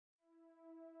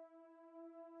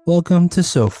Welcome to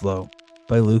SoFlo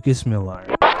by Lucas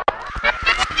Milliron.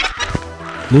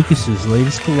 Lucas's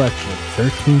latest collection of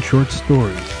 13 short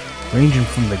stories, ranging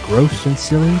from the gross and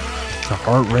silly to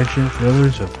heart-wrenching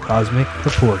thrillers of cosmic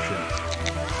proportions.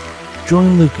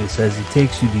 Join Lucas as he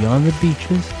takes you beyond the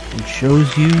beaches and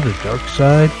shows you the dark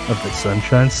side of the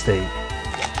Sunshine State.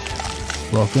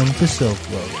 Welcome to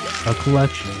SoFlo, a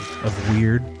collection of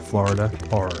weird Florida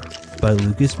horror by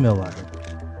Lucas Milliron.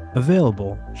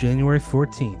 Available January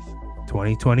 14th,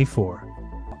 2024.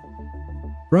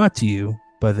 Brought to you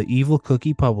by the Evil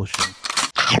Cookie Publishing.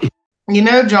 You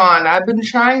know, John, I've been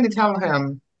trying to tell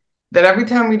him that every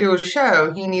time we do a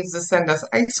show, he needs to send us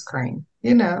ice cream,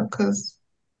 because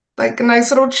like a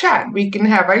nice little chat. We can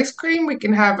have ice cream, we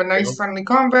can have a nice friendly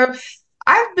convo.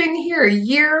 I've been here a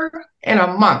year and a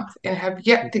month and have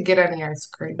yet to get any ice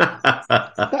cream.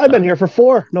 I've been here for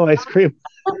 4, no ice cream.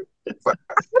 I don't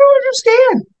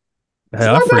understand. I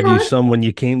offered you some when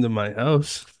you came to my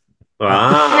house.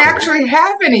 I didn't actually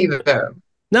have any though.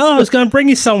 No, I was going to bring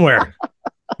you somewhere.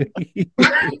 It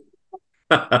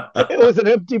was an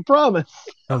empty promise.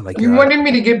 Oh my God. You wanted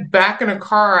me to get back in a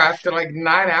car after like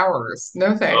 9 hours.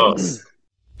 No thanks.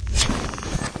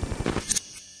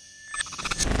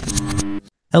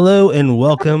 Hello and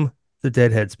welcome to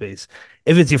Dead Headspace.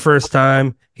 If it's your first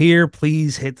time here,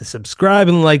 please hit the subscribe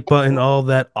and like button, all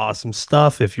that awesome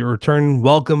stuff. If you're returning,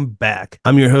 welcome back.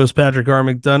 I'm your host, Patrick R.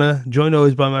 McDonough, joined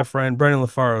always by my friend, Brennan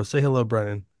LaFaro. Say hello,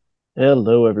 Brennan.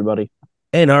 Hello, everybody.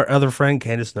 And our other friend,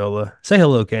 Candace Nola. Say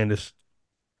hello, Candace.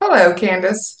 Hello,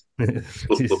 Candace. Pretty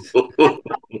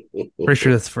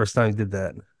sure that's the first time you did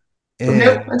that. And...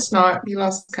 Nope, it's not. You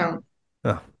lost count.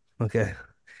 Oh, okay.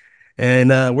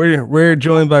 And we're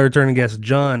joined by returning guest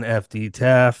John F.D.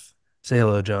 Taff. Say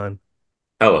hello, John.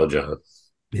 Hello, John.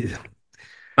 Yeah.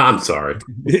 I'm sorry.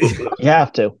 You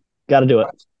have to. Got to do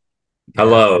it.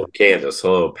 Hello, Candace.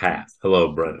 Hello, Pat.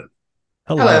 Hello, Brennan.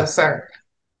 Hello, sir.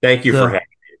 Thank you for having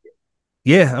me.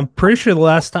 Yeah, I'm pretty sure the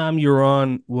last time you were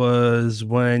on was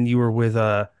when you were with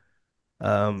what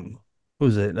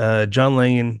was it? John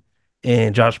Langan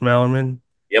and Josh Mallerman.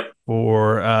 Yep.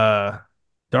 For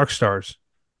Dark Stars.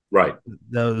 Right.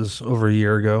 That was over a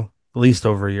year ago. At least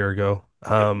over a year ago.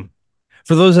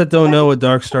 For those that don't know what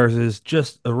Dark Stars is,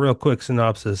 just a real quick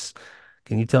synopsis.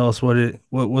 Can you tell us what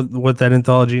that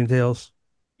anthology entails?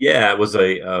 Yeah, it was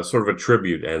a sort of a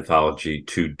tribute anthology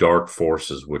to Dark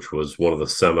Forces, which was one of the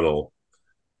seminal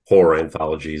horror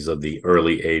anthologies of the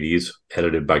early 80s,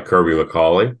 edited by Kirby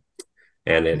McCauley.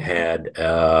 And it had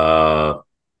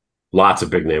lots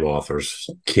of big name authors.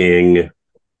 King,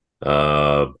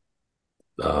 now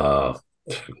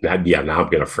I'm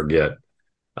going to forget.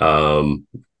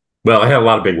 Well, I had a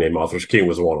lot of big name authors. King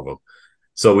was one of them.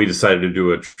 So we decided to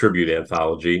do a tribute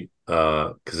anthology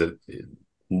because it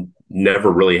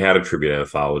never really had a tribute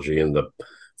anthology in the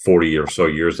 40 or so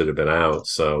years that it had been out.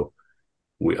 So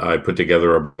I put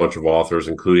together a bunch of authors,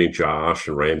 including Josh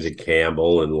and Ramsey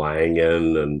Campbell and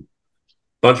Langan and a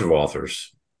bunch of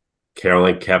authors.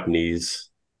 Carolyn Kepnes.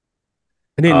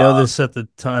 I didn't know this at the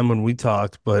time when we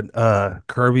talked, but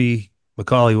Kirby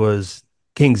McCauley was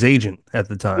King's agent at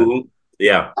the time. Mm-hmm.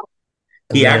 Yeah.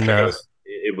 He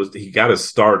got his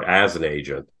start as an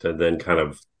agent and then kind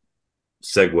of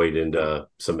segued into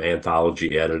some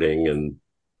anthology editing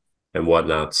and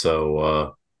whatnot.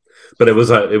 So, but it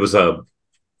was a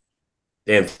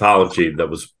anthology that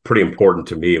was pretty important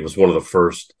to me. It was one of the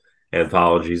first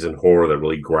anthologies in horror that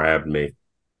really grabbed me.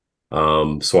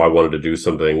 So I wanted to do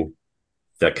something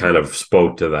that kind of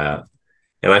spoke to that.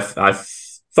 And I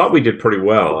thought we did pretty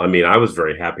well. I mean, I was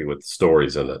very happy with the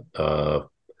stories in it.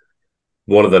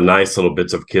 One of the nice little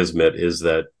bits of kismet is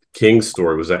that King's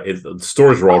story was the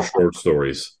stories were all short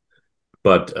stories,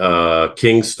 but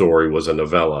King's story was a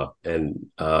novella.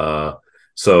 And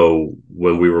so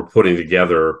when we were putting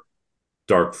together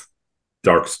Dark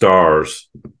Stars,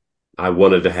 I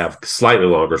wanted to have slightly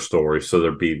longer stories so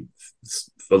there'd be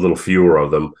a little fewer of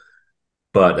them.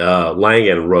 But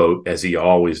Langan wrote, as he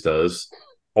always does,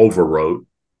 overwrote.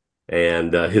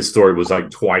 And his story was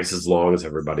like twice as long as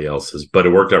everybody else's, but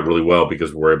it worked out really well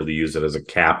because we were able to use it as a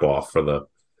cap off for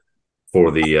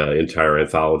the entire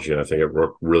anthology. And I think it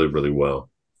worked really, really well.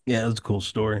 Yeah, it was a cool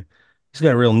story. He's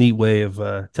got a real neat way of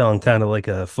telling kind of like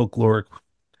a folkloric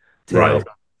tale right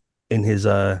in his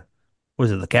what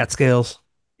is it, the Catskills?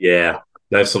 Yeah,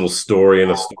 nice little story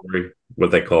in a story.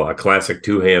 What they call a classic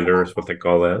two-hander is what they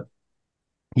call that.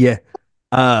 Yeah.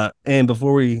 And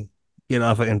before we get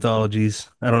off of anthologies,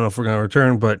 I don't know if we're going to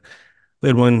return, but we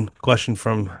had one question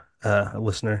from a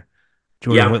listener,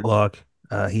 Jordan Whitlock.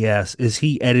 He asked, are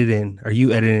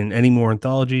you editing any more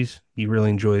anthologies? He really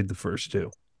enjoyed the first two.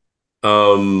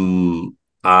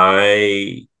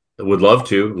 I would love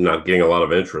to. I'm not getting a lot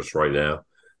of interest right now.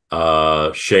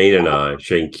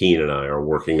 Shane Keene and I are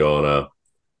working on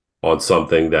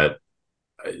something that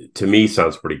to me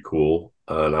sounds pretty cool,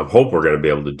 and I hope we're going to be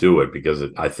able to do it because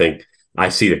I think I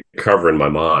see the cover in my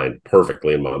mind,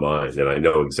 perfectly in my mind, and I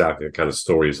know exactly the kind of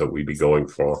stories that we'd be going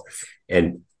for.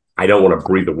 And I don't want to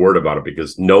breathe a word about it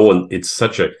because no one. It's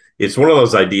one of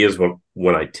those ideas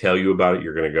when I tell you about it,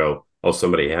 you're going to go, "Oh,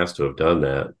 somebody has to have done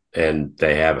that," and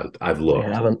they haven't. I've They looked.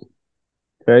 haven't.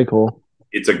 Very cool.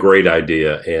 It's a great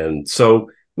idea, and so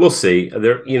we'll see.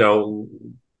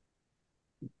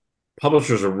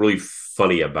 Publishers are really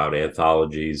funny about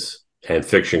anthologies and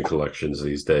fiction collections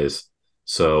these days.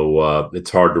 So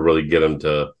it's hard to really get them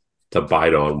to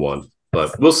bite on one,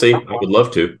 but we'll see. I would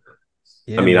love to.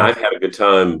 I Yeah, mean, well, I've had a good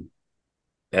time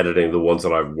editing the ones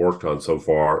that I've worked on so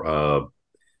far.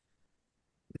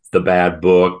 The Bad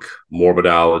Book,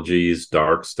 Morbidologies,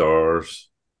 Dark Stars,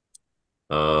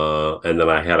 and then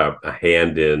I had a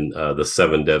hand in the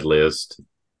Seven Deadliest.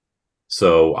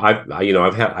 So I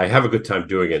have a good time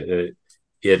doing it.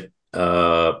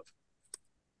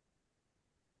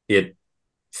 It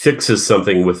fixes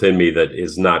something within me that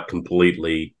is not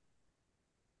completely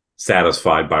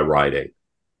satisfied by writing.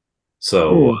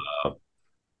 So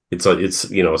it's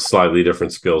a slightly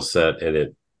different skill set,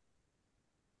 and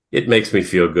it makes me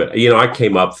feel good. I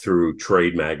came up through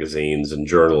trade magazines and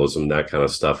journalism, that kind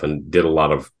of stuff, and did a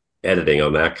lot of editing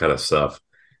on that kind of stuff.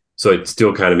 So it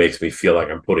still kind of makes me feel like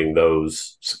I'm putting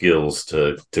those skills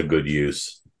to good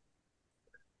use.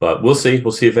 But we'll see.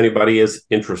 We'll see if anybody is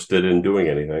interested in doing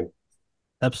anything.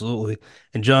 absolutely.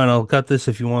 And John, I'll cut this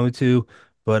if you want me to,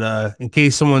 but in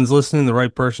case someone's listening, the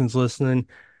right person's listening,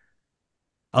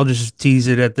 I'll just tease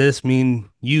it at this. Me and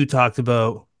you talked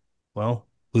about, well,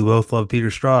 we both love Peter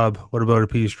Straub. What about a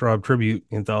Peter Straub tribute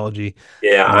anthology?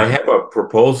 Yeah, I And have a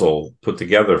proposal put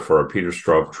together for a Peter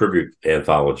Straub tribute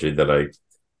anthology that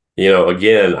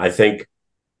again, I think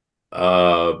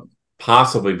uh,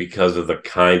 possibly because of the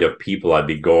kind of people I'd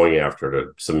be going after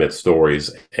to submit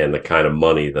stories and the kind of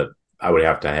money that I would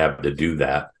have to do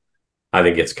that. I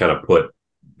think it's kind of put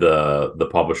the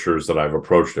publishers that I've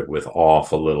approached it with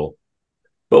off a little.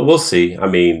 But we'll see. I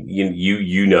mean,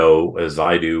 you know as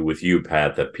I do with you,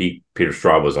 Pat, that Peter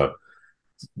Straub was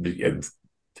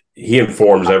he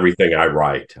informs everything I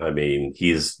write. I mean,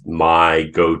 he's my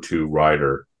go-to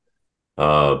writer.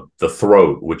 The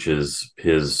Throat, which is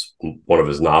one of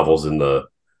his novels in the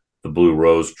Blue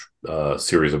Rose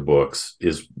series of books,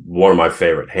 is one of my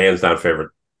hands down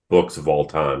favorite books of all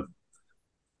time.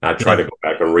 I try to go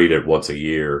back and read it once a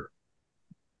year.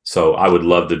 So I would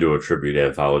love to do a tribute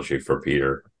anthology for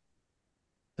Peter.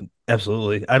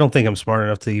 absolutely. I don't think I'm smart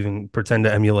enough to even pretend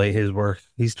to emulate his work.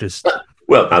 He's just,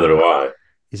 Well, neither do I.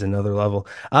 he's another level.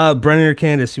 Brennan or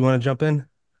Candace, you want to jump in?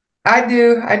 I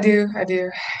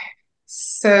do.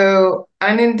 So,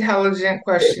 unintelligent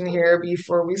question here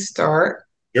before we start.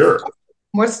 Sure.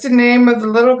 What's the name of the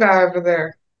little guy over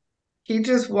there? He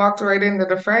just walked right into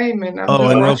the frame and I'm Oh,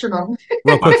 just and watching him.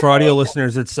 real quick for audio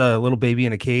listeners, it's a little baby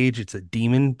in a cage. It's a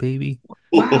demon baby.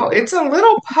 Wow, it's a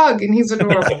little pug and he's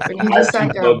adorable. And he I just have sat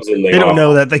two down. pugs in the They don't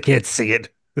know office. that. They can't see it.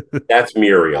 That's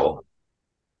Muriel.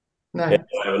 And Nice.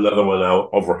 I have another one out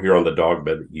over here on the dog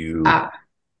bed that you Ah,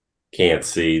 can't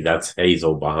see. That's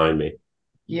Hazel behind me.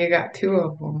 you got two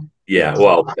of them. Yeah,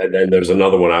 well, and then there's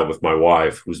another one out with my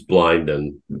wife who's blind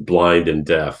and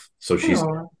deaf. So she's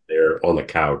Oh, there on the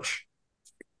couch.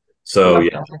 So love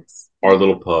yeah, dogs. our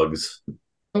little pugs.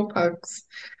 Little pugs.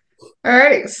 All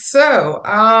right, so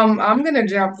I'm gonna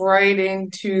jump right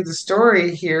into the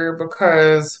story here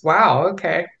because wow,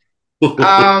 okay.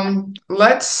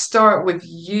 Let's start with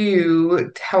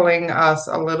you telling us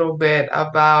a little bit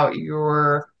about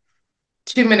your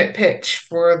 2-minute pitch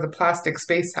for the Plastic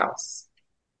Space House.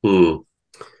 Hmm.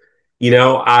 You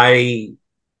know, I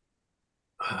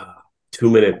 2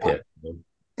 minute pit.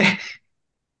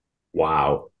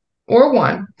 Wow. Or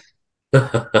one.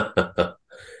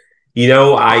 You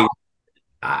know,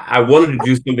 I wanted to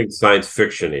do something science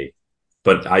fiction-y,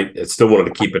 but I still wanted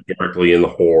to keep it directly in the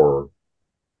horror,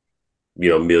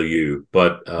 milieu.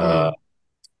 But Mm.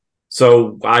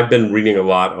 so I've been reading a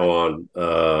lot on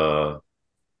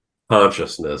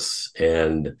consciousness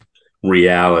and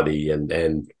reality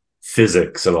and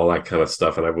physics and all that kind of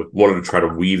stuff, and I wanted to try to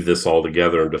weave this all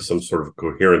together into some sort of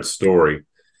coherent story.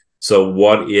 So,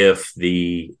 what if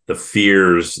the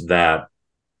fears that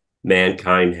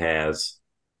mankind has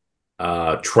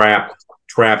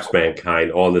traps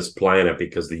mankind on this planet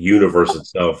because the universe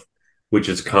itself, which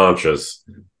is conscious,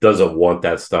 doesn't want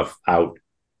that stuff out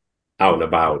and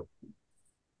about.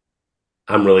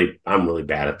 I'm really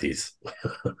bad at these.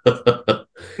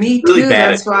 Me really too.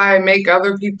 bad That's why I make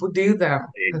other people do them.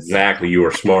 exactly. You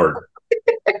are smart.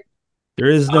 There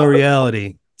is no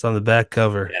reality. It's on the back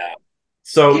cover. Yeah.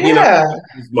 So, Yeah.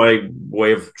 it's my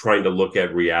way of trying to look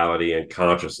at reality and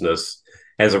consciousness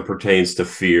as it pertains to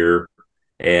fear.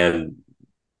 And,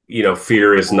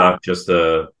 fear is not just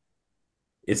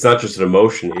it's not just an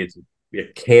emotion.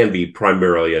 It can be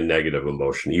primarily a negative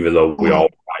emotion, even though we all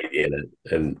write in it.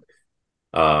 And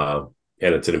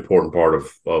it's an important part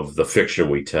of the fiction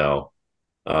we tell.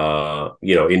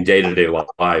 In day-to-day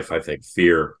life, I think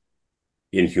fear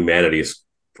in humanity is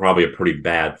probably a pretty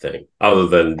bad thing, other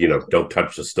than, don't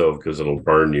touch the stove because it'll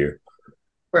burn you.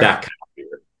 Right. That kind of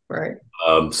fear. Right.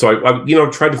 So I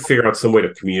tried to figure out some way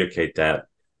to communicate that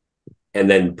and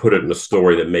then put it in a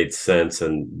story that made sense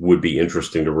and would be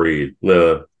interesting to read.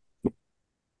 We'll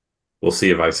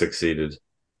see if I succeeded.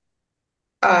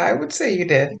 I would say you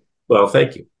did. Well,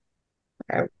 thank you.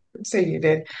 I would say you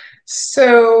did.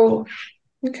 So,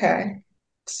 okay.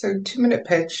 So 2-minute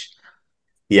pitch.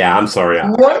 Yeah, I'm sorry.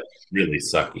 I'm What? really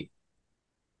sucky.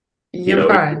 You're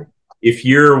fine. If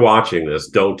you're watching this,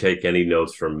 don't take any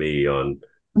notes from me on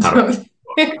how to.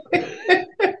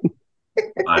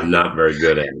 I'm not very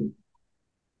good at it.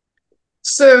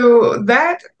 So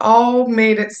that all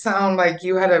made it sound like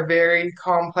you had a very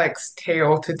complex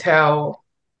tale to tell,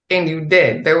 and you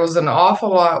did. There was an awful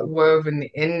lot woven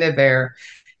into there,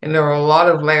 and there were a lot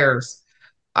of layers.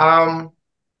 Um,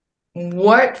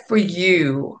 what for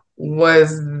you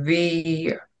was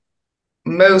the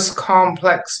most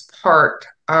complex part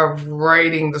of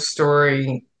writing the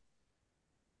story?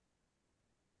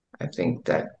 I think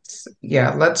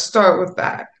yeah, let's start with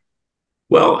that.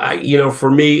 Well, for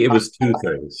me, it was two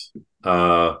things.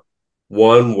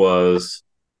 One was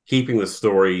keeping the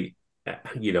story,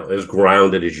 as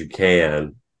grounded as you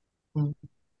can. Mm.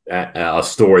 A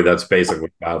story that's basically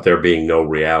about there being no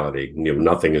reality.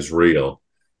 Nothing is real,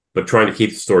 but trying to keep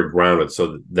the story grounded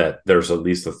so that there's at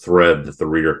least a thread that the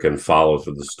reader can follow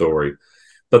through the story.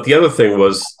 But the other thing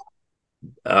was,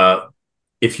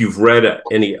 if you've read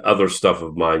any other stuff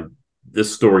of mine,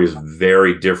 this story is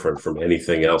very different from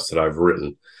anything else that I've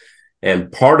written.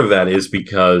 And part of that is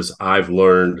because I've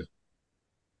learned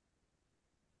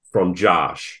from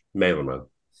Josh Malerman,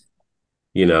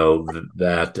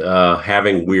 that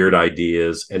having weird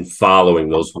ideas and following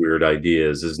those weird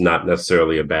ideas is not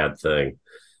necessarily a bad thing.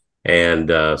 And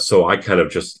so I kind of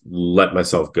just let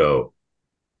myself go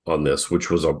on this, which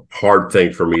was a hard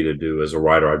thing for me to do as a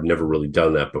writer. I've never really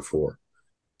done that before.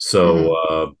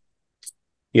 So,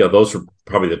 those are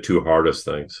probably the two hardest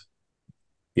things,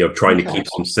 trying to keep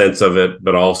some sense of it,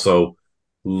 but also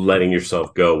letting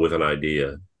yourself go with an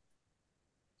idea.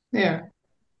 Yeah.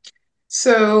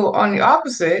 So on the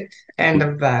opposite end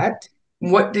of that,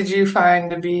 what did you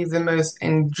find to be the most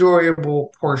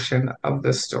enjoyable portion of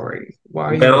the story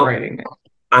while you were writing it?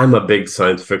 I'm a big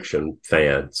science fiction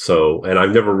fan, and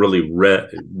I've never really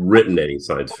written any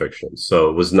science fiction. So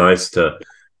it was nice to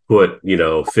put,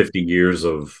 50 years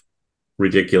of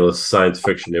ridiculous science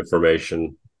fiction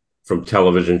information from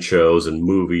television shows and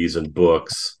movies and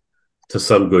books to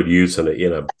some good use in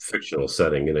a fictional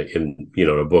setting in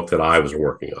a book that I was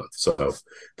working on. So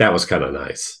that was kind of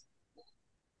nice.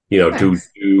 Nice.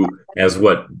 Do as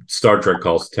what Star Trek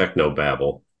calls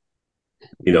technobabble,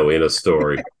 in a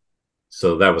story.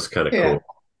 So that was kind of cool.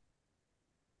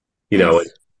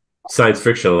 Nice. Science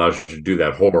fiction allows you to do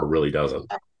that. Horror really doesn't.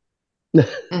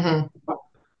 Mm-hmm.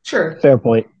 Sure. Fair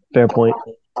point.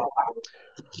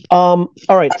 All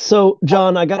right. So,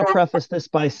 John, I got to preface this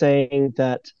by saying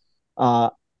that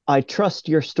I trust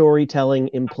your storytelling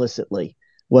implicitly,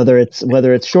 whether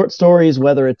it's short stories,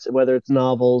 whether it's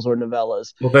novels or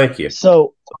novellas. Well, thank you.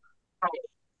 So,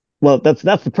 well, that's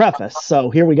the preface. So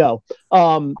here we go.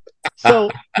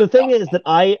 So the thing is that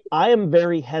I am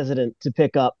very hesitant to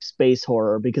pick up space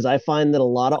horror because I find that a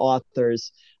lot of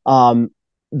authors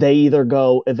they either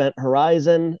go Event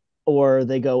Horizon or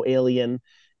they go Alien,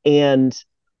 and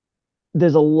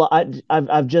there's a lot.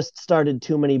 I've just started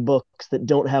too many books that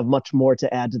don't have much more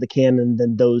to add to the canon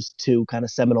than those two kind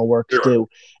of seminal works do,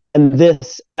 and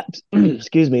this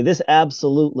excuse me, this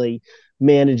absolutely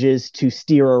manages to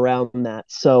steer around that.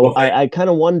 So I kind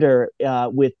of wonder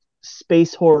with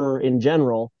space horror in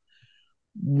general,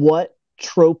 what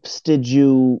tropes did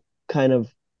you kind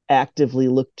of actively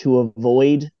look to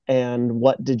avoid, and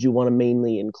what did you want to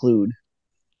mainly include?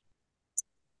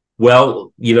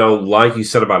 Well, like you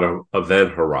said about an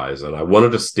Event Horizon, I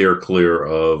wanted to steer clear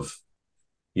of,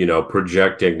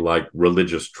 projecting like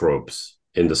religious tropes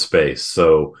into space.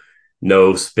 So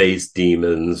no space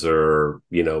demons or,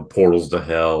 portals to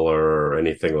hell or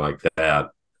anything like that.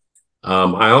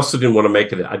 I also didn't want to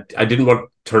make it. I didn't want to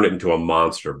turn it into a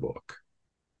monster book.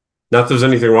 Not that there's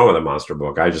anything wrong with a monster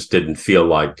book. I just didn't feel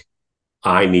like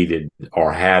I needed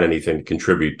or had anything to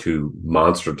contribute to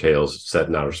monster tales set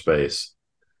in outer space.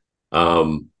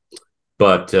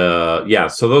 But yeah,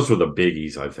 so those were the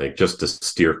biggies, I think, just to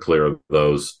steer clear of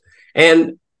those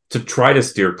and to try to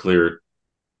steer clear.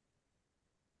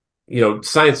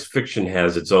 Science fiction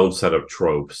has its own set of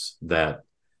tropes that,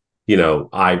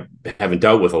 I haven't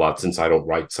dealt with a lot since I don't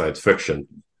write science fiction.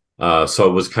 So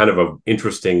it was kind of an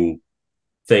interesting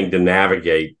thing to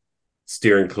navigate,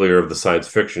 steering clear of the science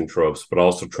fiction tropes, but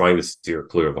also trying to steer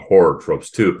clear of the horror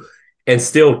tropes too. And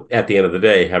still, at the end of the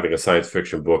day, having a science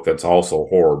fiction book that's also a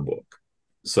horror book.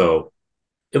 So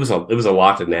it was a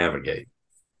lot to navigate.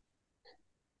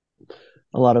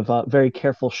 A lot of very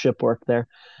careful ship work there.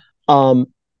 All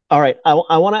right, I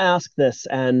want to ask this,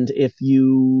 and if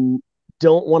you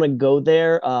don't want to go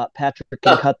there, Patrick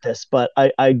can cut this, but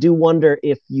I do wonder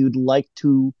if you'd like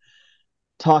to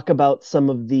talk about some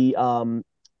of the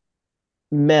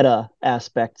meta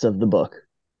aspects of the book.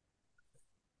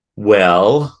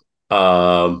 Well,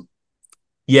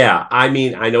 yeah, I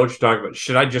mean, I know what you're talking about.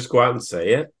 Should I just go out and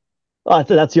say it? Oh,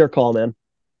 that's your call, man.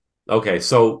 Okay,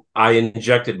 so I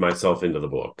injected myself into the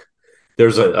book.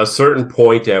 There's a certain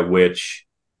point at which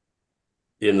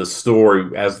in the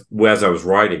story, as I was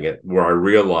writing it, where I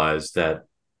realized that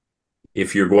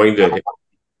if you're going to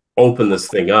open this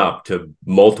thing up to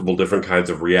multiple different kinds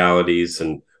of realities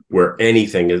and where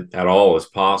anything at all is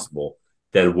possible,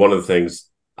 then one of the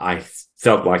things I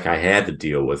felt like I had to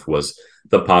deal with was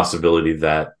the possibility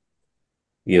that,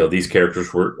 these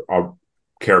characters are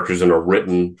characters in a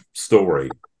written story.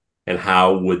 And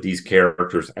how would these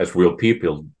characters as real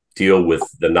people deal with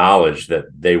the knowledge that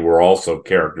they were also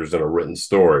characters in a written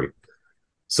story?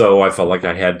 So I felt like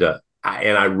I had to,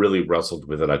 and I really wrestled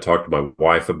with it. I talked to my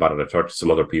wife about it. I talked to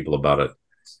some other people about it.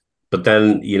 But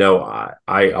then,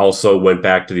 I also went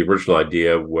back to the original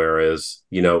idea, whereas,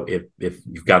 if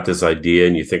you've got this idea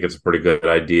and you think it's a pretty good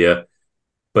idea,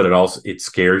 but it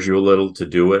scares you a little to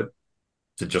do it,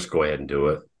 to just go ahead and do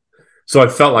it. So I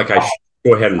felt like I should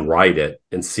go ahead and write it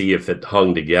and see if it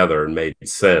hung together and made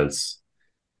sense.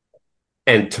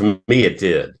 And to me, it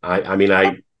did. I mean,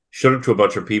 I showed it to a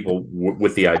bunch of people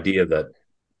with the idea that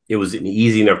it was an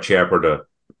easy enough chapter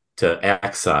to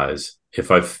excise.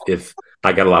 If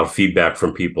I got a lot of feedback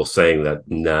from people saying that,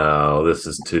 no, this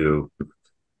is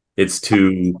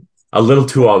a little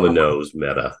too on the nose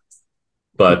meta.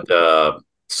 But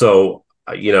so,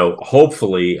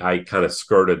 hopefully I kind of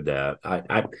skirted that.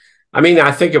 I mean,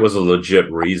 I think it was a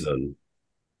legit reason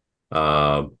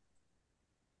to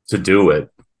do it.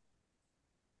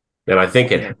 And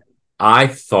I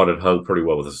thought it hung pretty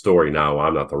well with the story. Now,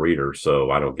 I'm not the reader, so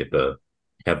I don't get to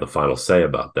have the final say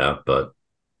about that. But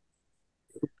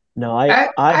no,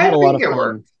 I had a lot of fun.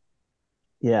 Worked.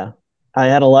 Yeah, I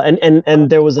had a lot. And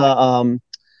there was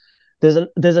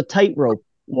there's a tightrope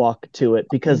walk to it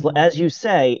because, as you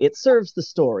say, it serves the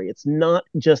story. It's not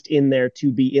just in there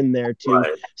to be in there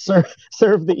to serve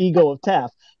the ego of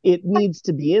Taff. It needs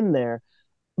to be in there,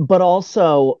 but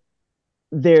also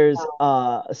there's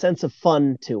a sense of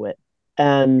fun to it.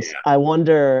 And I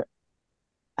wonder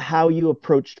how you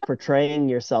approached portraying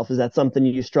yourself. Is that something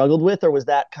you struggled with, or was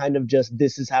that kind of just,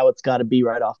 this is how it's got to be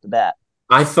right off the bat?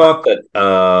 I thought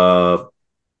that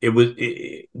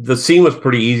the scene was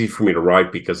pretty easy for me to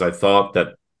write because I thought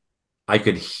that I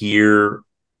could hear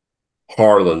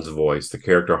Harlan's voice, the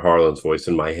character Harlan's voice,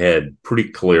 in my head pretty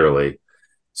clearly.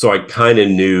 So I kind of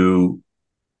knew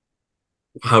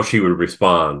how she would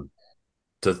respond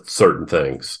to certain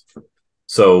things.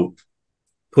 So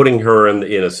putting her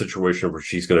in a situation where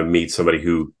she's going to meet somebody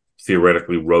who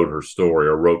theoretically wrote her story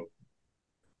or wrote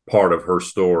part of her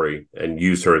story and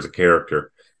used her as a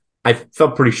character, I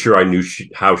felt pretty sure I knew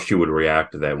how she would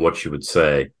react to that and what she would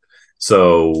say.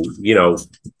 So,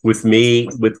 with me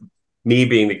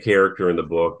being the character in the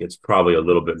book, it's probably a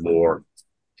little bit more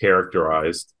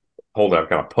characterized. Hold on, I've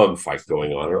got a pug fight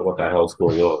going on. I don't know what the hell's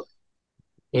going on.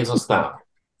 Hazel, stop.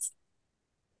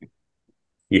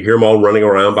 You hear them all running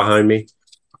around behind me?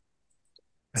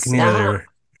 I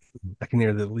can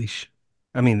hear the leash.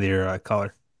 I mean, their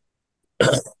collar.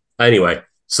 Anyway,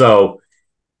 so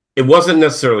it wasn't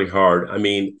necessarily hard. I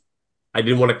mean, I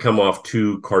didn't want to come off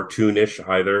too cartoonish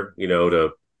either,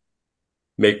 to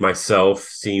make myself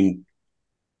seem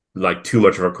like too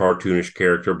much of a cartoonish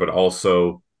character, but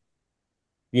also,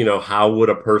 how would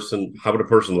a person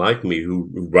like me who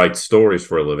writes stories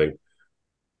for a living,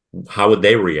 how would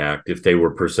they react if they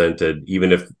were presented,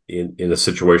 even if in a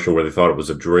situation where they thought it was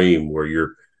a dream, where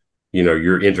you're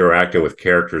interacting with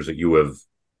characters that you have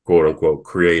quote unquote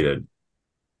created?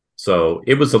 So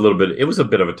it was a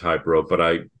bit of a tightrope, but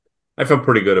I felt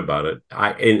pretty good about it.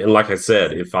 And like I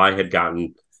said, if I had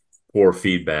gotten poor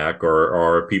feedback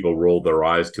or people rolled their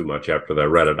eyes too much after they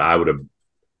read it, I would have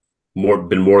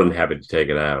been more than happy to take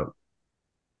it out.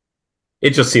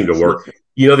 It just seemed to work.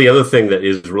 The other thing that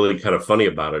is really kind of funny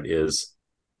about it is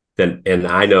that, and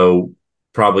I know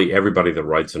probably everybody that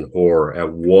writes in horror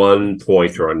at one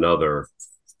point or another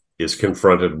is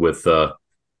confronted with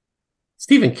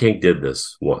Stephen King did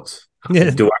this once. Yeah.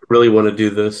 Do I really want to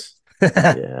do this?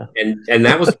 Yeah. And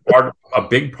that was a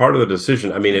big part of the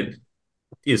decision. I mean, it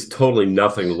is totally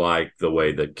nothing like the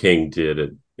way that King did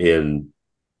it in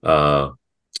the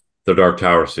Dark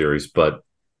Tower series, but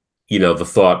the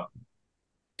thought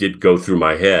did go through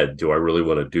my head. Do I really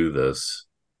want to do this?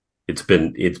 It's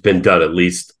been done at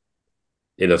least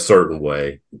in a certain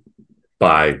way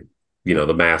by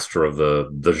the master of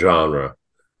the genre.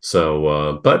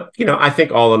 So but I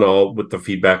think all in all, with the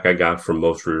feedback I got from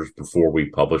most readers before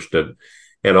we published it,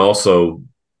 and also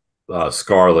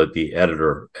Scarlett, the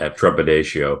editor at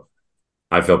Trepidatio,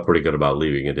 I felt pretty good about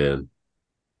leaving it in.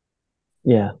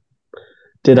 Yeah.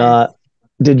 Did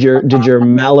your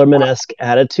Mallerman-esque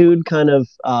attitude kind of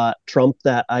trump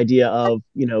that idea of,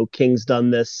 King's done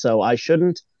this, so I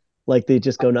shouldn't? Like, they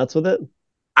just go nuts with it?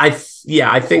 I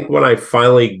think when I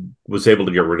finally was able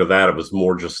to get rid of that, it was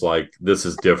more just like, this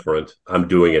is different. I'm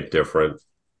doing it different.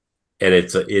 And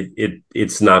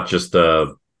it's not just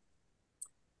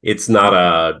it's not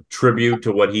a tribute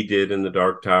to what he did in the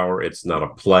Dark Tower. It's not a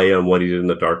play on what he did in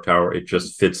the Dark Tower. It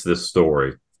just fits this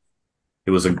story.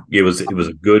 It was a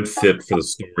good fit for the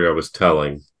story I was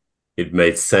telling. It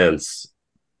made sense,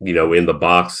 in the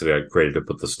box that I created to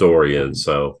put the story in.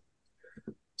 So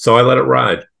I let it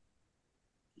ride.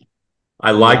 I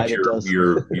liked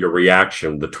your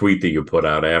reaction, the tweet that you put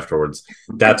out afterwards.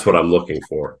 That's what I'm looking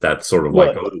for. That's sort of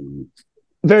like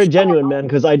very genuine, man,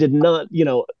 because I did not,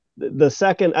 the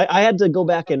second I had to go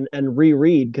back and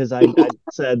reread, because I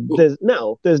said there's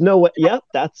no way. Yep,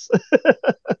 that's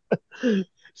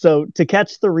so to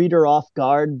catch the reader off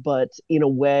guard, but in a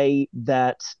way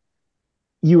that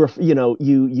you were,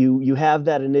 you have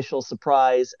that initial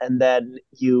surprise, and then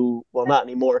not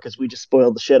anymore, because we just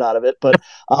spoiled the shit out of it. But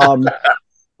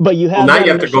you have now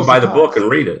you have to go buy the book and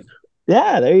read it.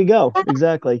 Yeah, there you go.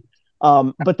 Exactly.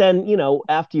 But then,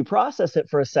 after you process it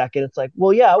for a second, it's like,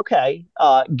 well, yeah, okay.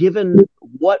 Given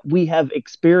what we have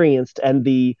experienced and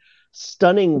the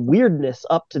stunning weirdness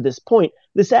up to this point,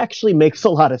 this actually makes a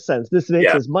lot of sense. This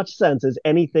makes as much sense as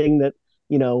anything that,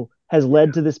 has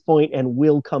led to this point and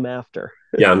will come after.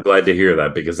 Yeah, I'm glad to hear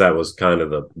that, because that was kind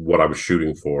of what I was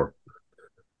shooting for.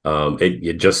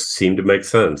 It just seemed to make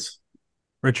sense.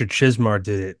 Richard Chizmar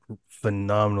did it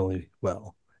phenomenally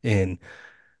well in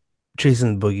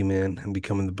Chasing the Boogeyman and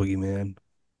Becoming the Boogeyman.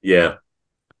 Yeah,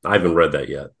 I haven't read that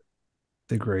yet.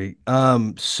 They're great.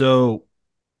 So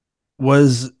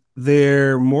was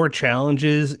there more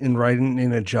challenges in writing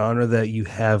in a genre that you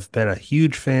have been a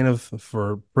huge fan of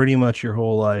for pretty much your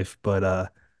whole life,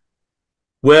 but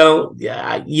well,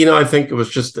 yeah, I think it was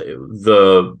just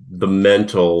the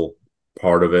mental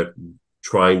part of it,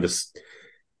 trying to,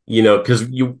 because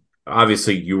you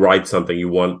write something, you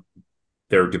want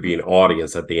there to be an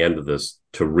audience at the end of this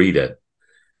to read it.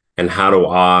 And how do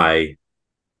I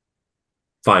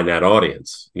find that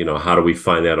audience? How do we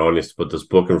find that audience to put this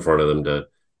book in front of them to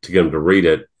get them to read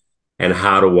it? And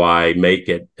how do I make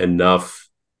it enough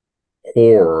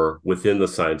horror within the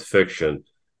science fiction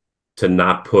to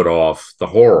not put off the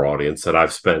horror audience that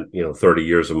I've spent, 30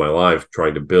 years of my life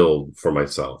trying to build for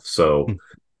myself? So,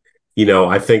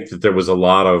 I think that there was a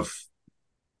lot of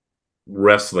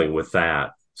wrestling with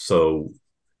that, so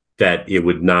that it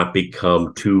would not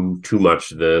become too much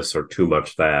this or too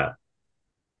much that.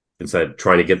 It's that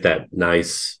trying to get that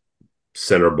nice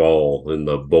center ball in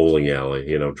the bowling alley,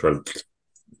 trying to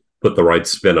put the right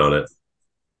spin on it.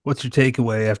 What's your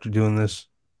takeaway after doing this?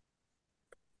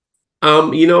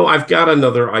 I've got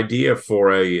another idea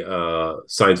for a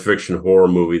science fiction horror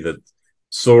movie that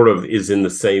sort of is in the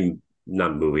same,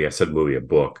 not movie, I said movie, a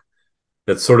book,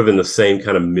 that's sort of in the same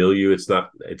kind of milieu. It's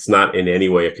not in any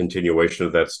way a continuation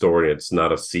of that story. It's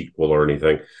not a sequel or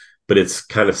anything, but it's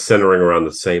kind of centering around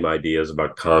the same ideas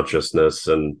about consciousness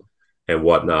and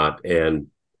whatnot. And,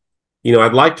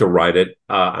 I'd like to write it.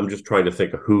 I'm just trying to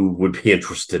think of who would be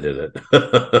interested in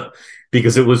it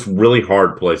because it was really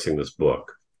hard placing this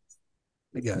book.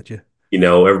 I got you.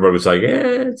 Everybody was like,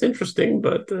 it's interesting,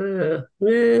 but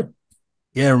yeah,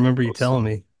 I remember you telling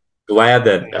me. Glad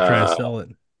that trying to sell it.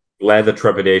 Glad that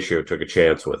Trepidatio took a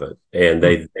chance with it, and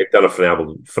they've done a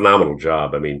phenomenal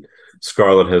job. I mean,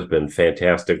 Scarlett has been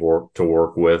fantastic to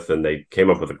work with, and they came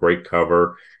up with a great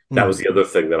cover. That was the other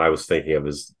thing that I was thinking of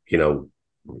is,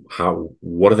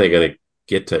 what are they going to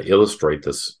get to illustrate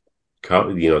this,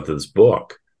 this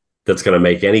book that's going to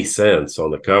make any sense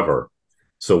on the cover?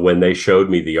 So when they showed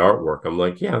me the artwork, I'm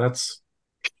like, yeah,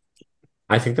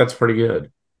 I think that's pretty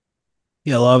good.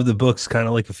 Yeah, a lot of the books kind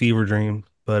of like a fever dream,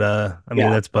 but I mean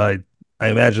I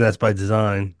imagine that's by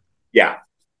design. Yeah.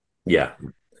 Yeah.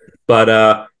 But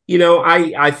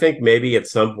I think maybe at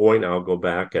some point I'll go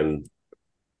back and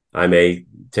I may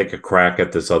take a crack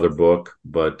at this other book,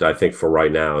 but I think for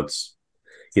right now it's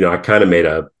I kind of made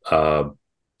a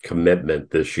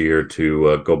commitment this year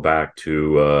to go back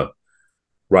to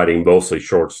writing mostly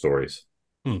short stories.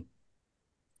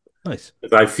 Nice.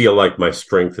 I feel like my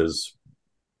strength is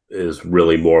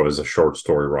really more of as a short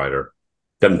story writer.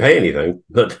 Doesn't pay anything,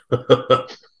 but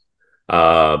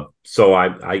so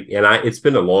it's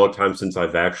been a long time since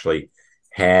I've actually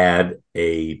had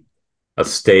a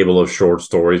stable of short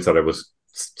stories that I was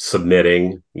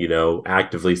submitting,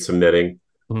 actively submitting.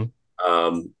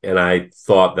 And I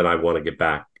thought that I want to get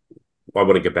back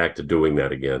to doing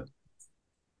that again.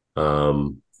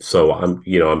 So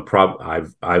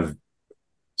I've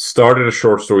started a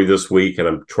short story this week, and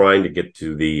I'm trying to get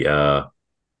to the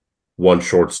one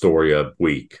short story a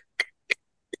week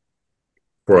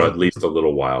for at least a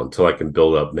little while until I can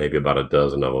build up maybe about a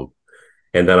dozen of them.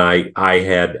 And then I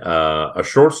had a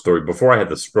short story before I had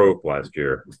the stroke last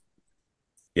year.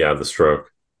 Yeah, the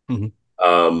stroke.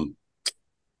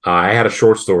 I had a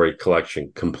short story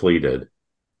collection completed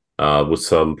with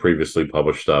some previously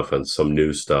published stuff and some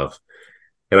new stuff.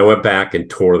 And I went back and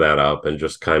tore that up and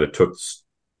just kind of took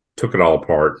it all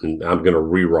apart. And I'm going to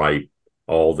rewrite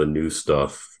all the new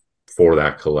stuff for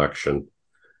that collection.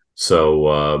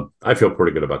 So I feel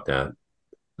pretty good about that.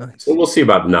 Nice. Well, we'll see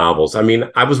about novels. I mean,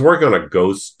 I was working on a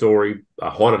ghost story, a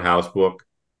haunted house book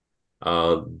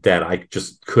that I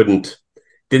just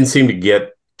didn't seem to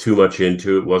get too much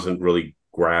into. It wasn't really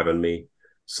grabbing me.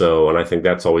 So, and I think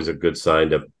that's always a good sign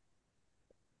to,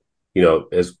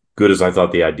 as good as I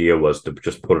thought the idea was, to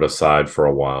just put it aside for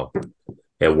a while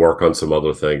and work on some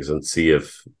other things and see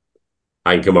if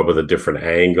I can come up with a different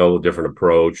angle, a different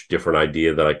approach, different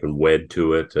idea that I can wed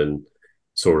to it and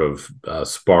sort of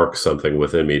spark something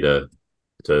within me to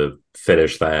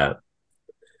finish that.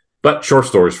 But short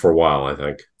stories for a while, I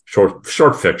think.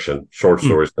 Short fiction, short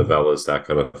stories, novellas, that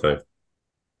kind of thing.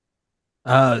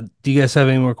 Do you guys have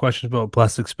any more questions about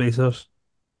Plastic Space House?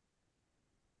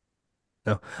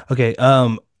 No. Okay.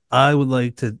 I would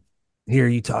like to hear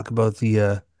you talk about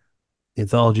the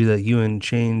anthology that you and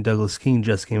Shane Douglas Keene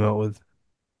just came out with.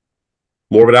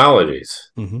 Morbidologies.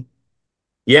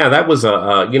 Yeah, that was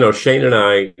Shane and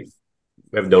I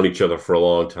have known each other for a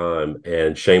long time,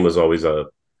 and Shane was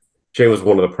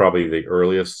one of probably the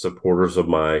earliest supporters of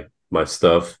my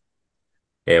stuff.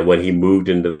 And when he moved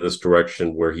into this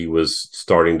direction where he was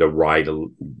starting to write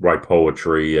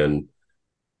poetry and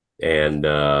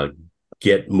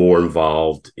get more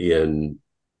involved in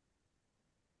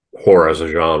horror as a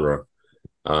genre,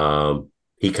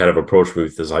 he kind of approached me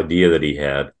with this idea that he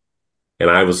had, and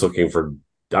I was looking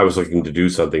to do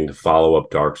something to follow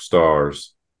up Dark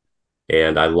Stars,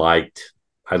 and I liked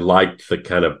the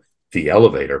kind of the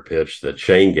elevator pitch that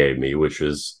Shane gave me, which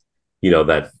is,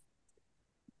 that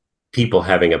people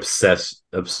having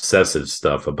obsessive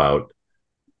stuff about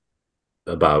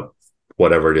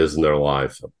whatever it is in their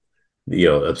life,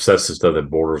 obsessive stuff that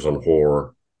borders on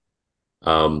horror.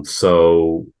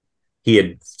 So he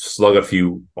had slung a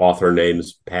few author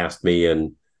names past me,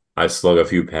 and I slung a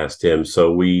few past him.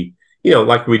 So we,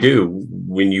 like we do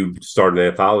when you start an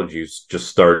anthology, you just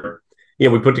start,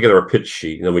 we put together a pitch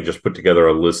sheet, and then we just put together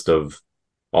a list of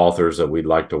authors that we'd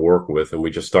like to work with, and we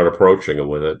just start approaching them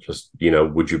with it. Just,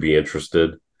 would you be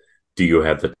interested? Do you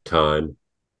have the time?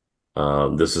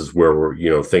 This is where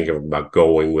we're, thinking about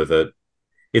going with it.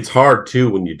 It's hard too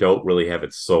when you don't really have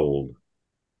it sold,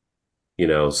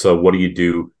 so what do you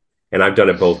do? And I've done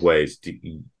it both ways.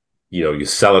 You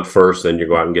sell it first, then you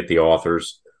go out and get the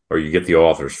authors, or you get the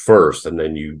authors first, and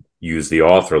then you use the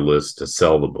author list to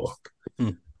sell the book.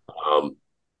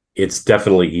 It's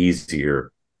definitely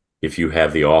easier if you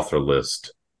have the author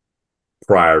list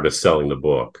prior to selling the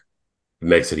book. It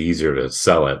makes it easier to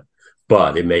sell it,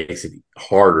 but it makes it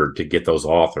harder to get those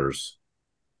authors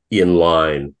in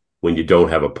line when you don't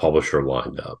have a publisher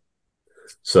lined up.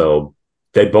 So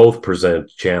they both present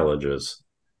challenges.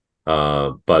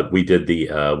 But we did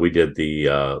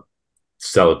the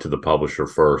sell it to the publisher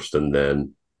first, and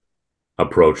then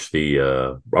approach the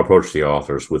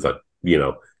authors with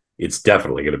it's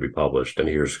definitely going to be published, and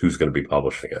here's who's going to be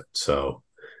publishing it. So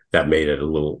that made it a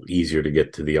little easier to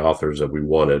get to the authors that we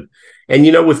wanted. And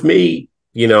with me,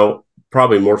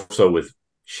 probably more so with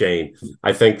Shane.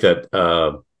 I think that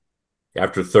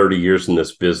after 30 years in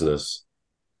this business,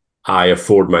 I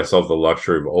afford myself the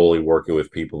luxury of only working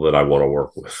with people that I want to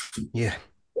work with. Yeah.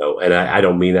 And I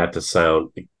don't mean that to sound,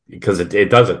 because it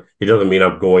doesn't mean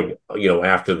I'm going,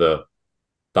 after the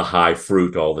high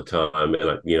fruit all the time.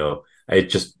 And it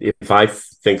just, if I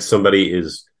think somebody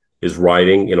is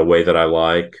writing in a way that I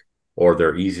like, or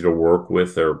they're easy to work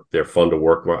with, they're fun to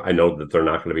work with, I know that they're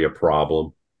not going to be a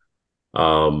problem.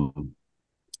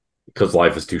 Because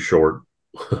life is too short.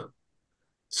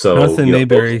 So Jonathan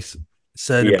Mayberry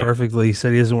said it yeah. perfectly. He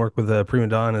said he doesn't work with prima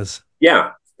donnas.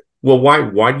 Yeah. Well,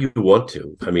 why do you want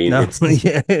to? I mean, No, it's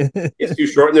too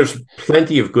short, and there's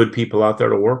plenty of good people out there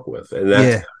to work with, and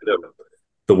that's kind of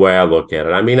the way I look at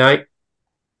it. I mean, I've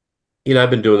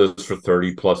been doing this for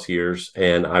 30 plus years,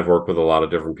 and I've worked with a lot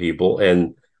of different people,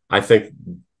 and I think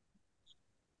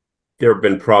there have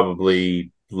been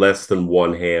probably less than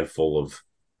one handful of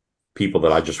people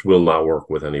that I just will not work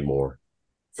with anymore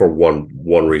for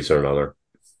one reason or another.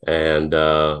 And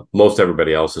most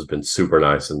everybody else has been super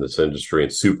nice in this industry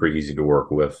and super easy to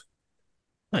work with.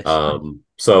 Nice.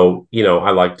 So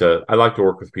I like to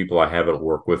work with people I haven't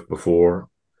worked with before.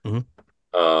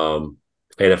 Mm-hmm.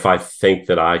 And if I think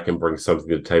that I can bring something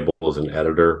to the table as an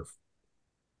editor,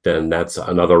 then that's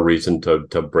another reason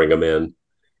to bring them in.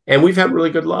 And we've had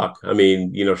really good luck. I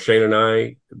mean, Shane and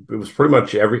I, it was pretty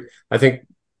much I think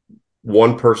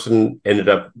one person ended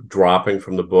up dropping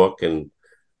from the book, and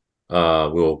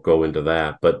we'll go into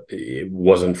that, but it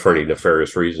wasn't for any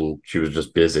nefarious reason. She was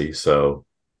just busy. So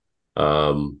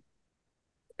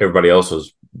everybody else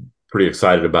was pretty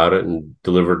excited about it and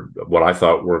delivered what I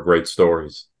thought were great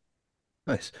stories.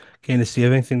 Nice. Candace, do you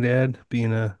have anything to add,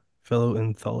 being a fellow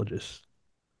anthologist?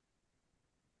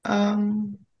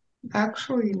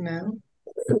 Actually, no.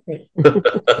 Okay.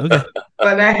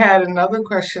 But I had another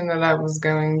question that I was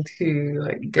going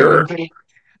to get Sure. into.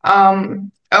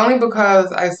 Only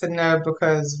because I said no,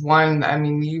 because one, I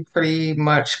mean, you pretty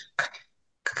much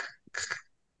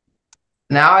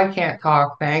now I can't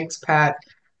talk. Thanks, Pat.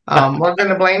 We're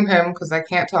gonna blame him because I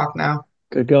can't talk now.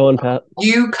 Good going, Pat.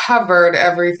 You covered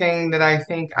everything that I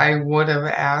think I would have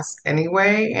asked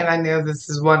anyway, and I know this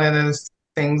is one of those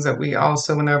things that we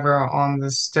also went over on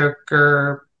the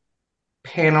Stoker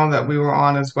panel that we were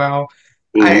on as well.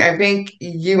 Mhm. I think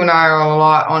you and I are a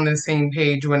lot on the same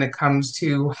page when it comes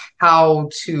to how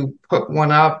to put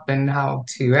one up and how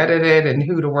to edit it and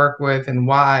who to work with and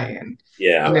why, and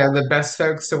Yeah. the best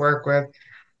folks to work with.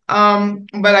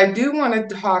 But I do want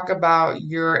to talk about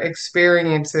your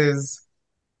experiences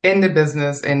in the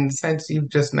business, and since you've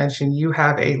just mentioned you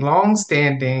have a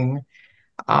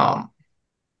um,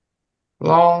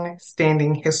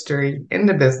 long-standing history in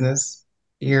the business,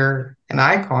 you're an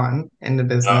icon in the Oh,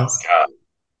 business. God.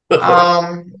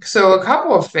 So a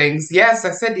couple of things. Yes,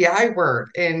 I said the I word,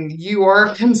 and you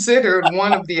are considered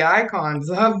one of the icons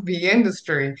of the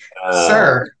industry,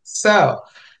 sir. So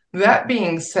that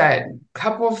being said, a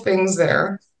couple of things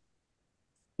there.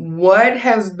 What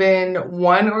has been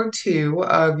one or two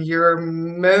of your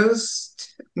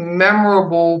most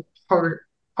memorable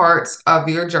parts of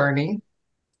your journey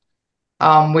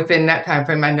within that time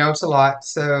frame? I know it's a lot,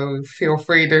 so feel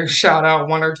free to shout out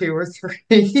one or two or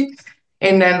three.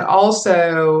 And then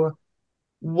also,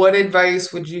 what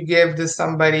advice would you give to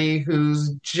somebody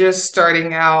who's just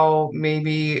starting out,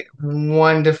 maybe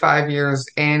 1 to 5 years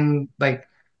in?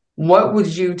 What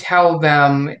would you tell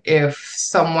them if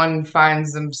someone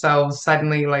finds themselves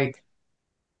suddenly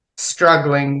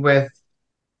struggling with,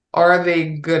 are they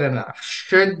good enough?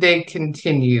 Should they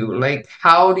continue?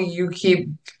 How do you keep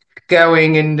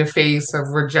going in the face of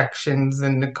rejections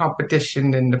and the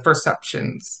competition and the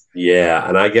perceptions? Yeah.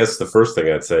 And I guess the first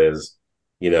thing I'd say is,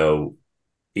 even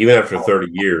after 30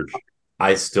 years,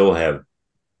 I still have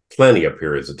plenty of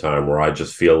periods of time where I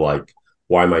just feel like,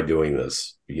 why am I doing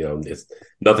this?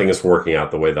 Nothing is working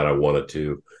out the way that I want it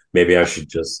to. Maybe I should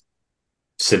just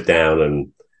sit down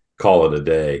and call it a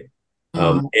day.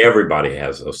 Everybody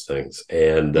has those things,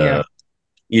 and Yeah.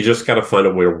 you just got to find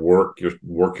a way to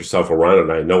work yourself around it.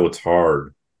 And I know it's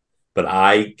hard, but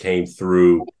I came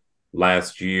through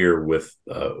last year with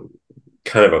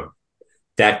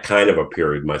that kind of a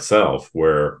period myself,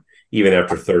 where even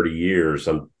after 30 years,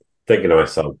 I'm thinking to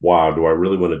myself, wow, do I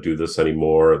really want to do this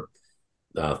anymore?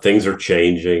 Things are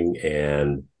changing,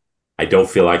 and I don't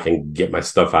feel I can get my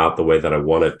stuff out the way that I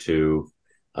want it to.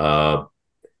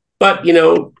 But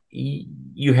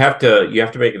you have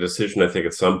to make a decision, I think,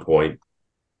 at some point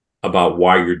about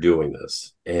why you're doing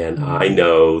this. And I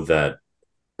know that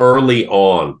early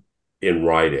on in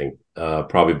writing,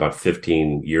 probably about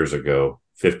 15 years ago,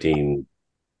 15,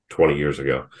 20 years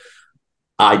ago,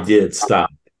 I did stop.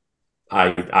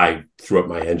 I threw up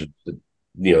my hands.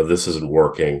 This isn't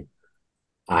working.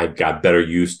 I got better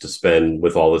used to spend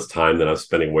with all this time that I was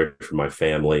spending away from my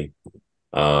family.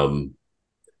 And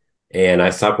I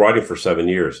stopped writing for 7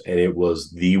 years, and it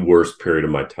was the worst period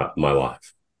of my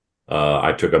life.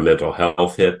 I took a mental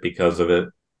health hit because of it.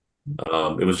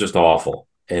 It was just awful.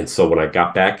 And so when I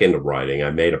got back into writing,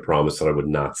 I made a promise that I would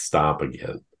not stop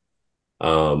again.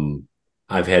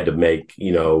 I've had to make,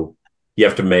 you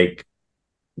have to make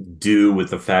do with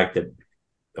the fact that,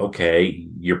 okay,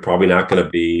 you're probably not going to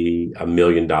be $1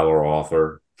 million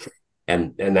author,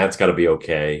 and that's got to be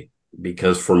okay,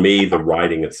 because for me, the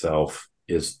writing itself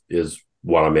is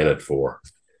what I'm in it for.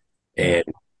 And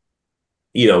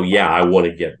I want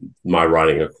to get my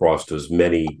writing across to as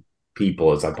many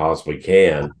people as I possibly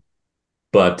can,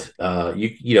 but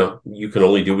you can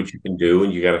only do what you can do,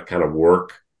 and you got to kind of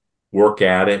work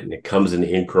at it, and it comes in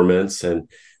increments. And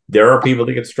there are people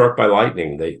that get struck by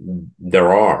lightning.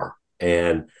 There are.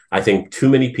 And I think too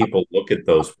many people look at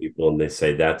those people and they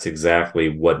say, that's exactly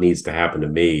what needs to happen to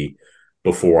me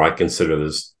before I consider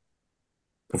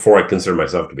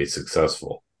myself to be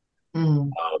successful.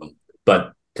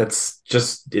 But that's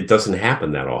just, it doesn't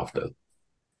happen that often.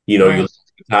 You look at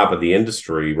the top of the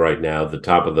industry right now, the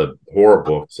top of the horror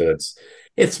books, and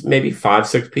it's maybe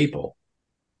 5-6 people.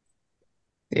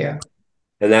 Yeah.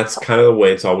 And that's kind of the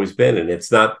way it's always been. And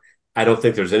it's not, I don't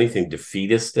think there's anything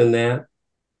defeatist in that.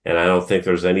 And I don't think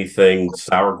there's anything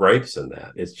sour grapes in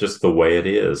that. It's just the way it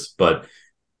is. But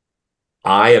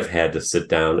I have had to sit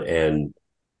down and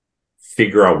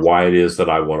figure out why it is that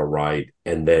I want to write,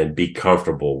 and then be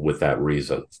comfortable with that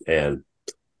reason. And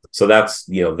so that's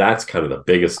kind of the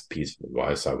biggest piece of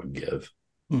advice I would give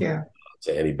to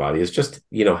anybody, is just,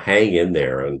 hang in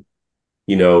there. And,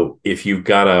 if you've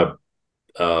got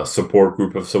a support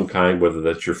group of some kind, whether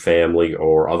that's your family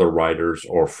or other writers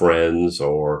or friends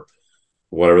or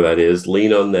whatever that is,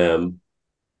 lean on them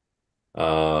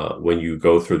when you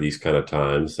go through these kind of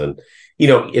times. And,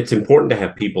 it's important to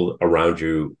have people around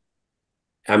you.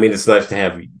 I mean, it's nice to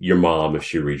have your mom if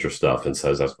she reads your stuff and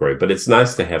says that's great, but it's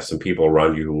nice to have some people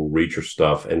around you who will read your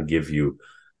stuff and give you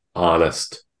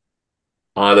honest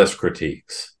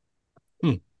critiques.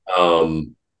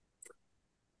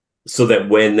 So that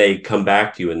when they come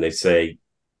back to you and they say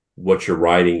what you're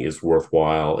writing is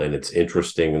worthwhile and it's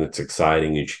interesting and it's exciting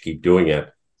and you should keep doing it,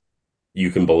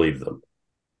 you can believe them.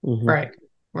 Right.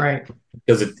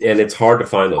 Because it's hard to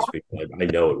find those people. I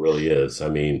know it really is. I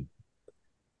mean,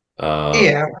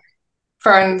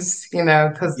 friends,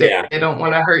 because they don't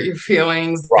want to hurt your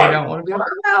feelings. Right. They don't want to be like,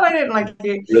 no, I didn't like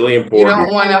it. Really important. You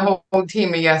don't want a whole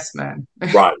team of yes men.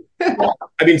 Right. I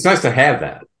mean, it's nice to have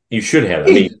that. You should have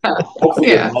that. I mean, hopefully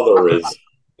your mother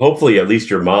hopefully at least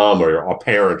your mom or a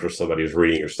parent or somebody is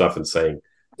reading your stuff and saying,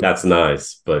 that's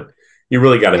nice. But you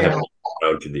really got to have people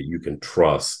around you that you can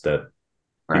trust that,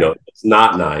 it's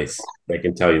not nice. They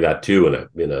can tell you that too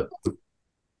in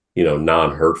a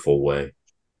non-hurtful way.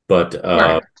 But,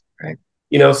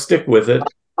 stick with it.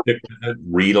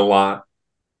 Read a lot,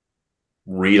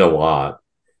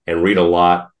 and read a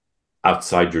lot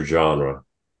outside your genre,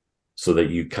 so that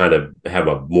you kind of have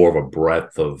more of a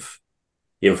breadth of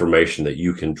information that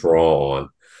you can draw on.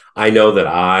 I know that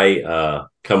I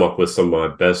come up with some of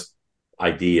my best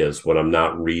ideas when I'm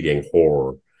not reading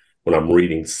horror, when I'm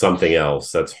reading something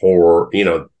else that's horror,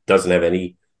 doesn't have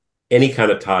any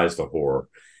kind of ties to horror.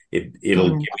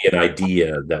 It'll give me an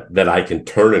idea that I can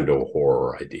turn into a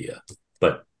horror idea.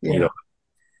 But,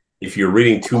 if you're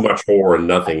reading too much horror and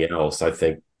nothing else, I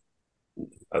think,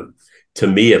 to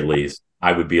me at least,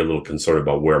 I would be a little concerned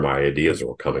about where my ideas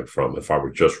are coming from if I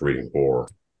were just reading horror.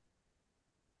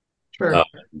 Sure. And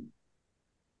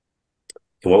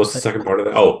what was the second part of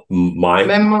that? Oh, my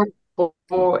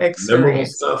memorable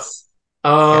experiences.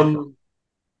 I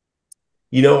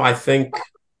think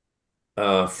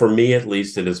for me at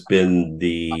least, it has been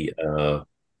the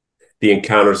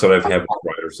encounters that I've had with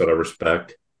writers that I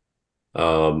respect.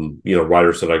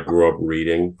 Writers that I grew up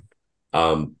reading.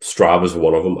 Straub is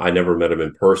one of them. I never met him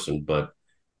in person, but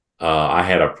I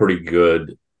had a pretty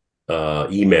good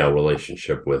email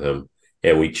relationship with him,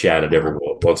 and we chatted every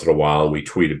once in a while, and we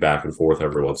tweeted back and forth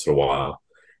every once in a while.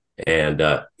 And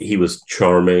he was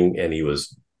charming, and he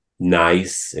was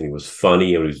nice, and he was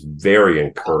funny, and he was very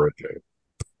encouraging.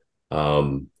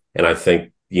 And I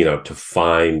think, to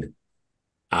find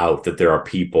out that there are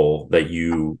people that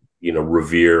you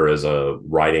revere as a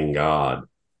writing god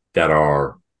that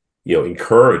are,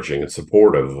 encouraging and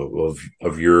supportive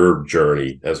of your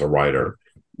journey as a writer,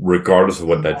 regardless of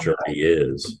what that journey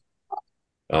is,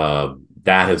 that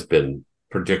has been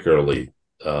particularly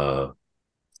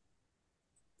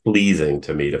pleasing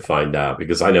to me to find out,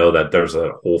 because I know that there's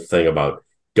a whole thing about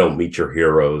don't meet your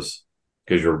heroes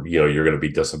because you're going to be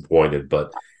disappointed,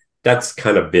 but that's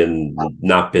kind of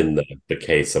not been the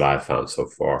case that I've found so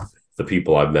far. The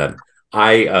people I've met,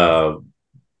 I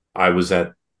was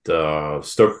at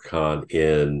StokerCon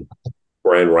in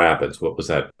Grand Rapids. What was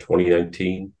that,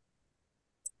 2019?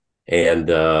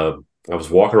 And I was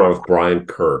walking around with Brian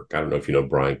Kirk. I don't know if you know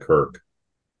Brian Kirk.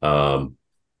 And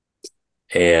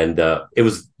it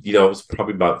was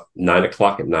probably about 9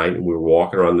 o'clock at night, and we were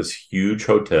walking around this huge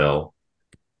hotel,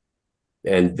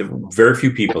 and there were very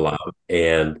few people out.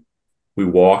 And we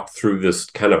walked through this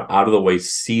kind of out of the way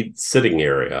sitting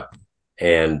area,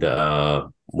 and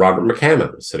Robert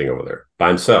McCammon was sitting over there by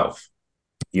himself.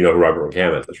 You know who Robert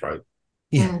McCammon is, right?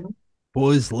 Yeah.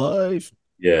 Boys Life.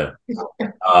 Yeah.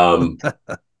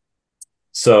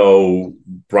 So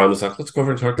Brian was like, let's go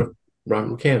over and talk to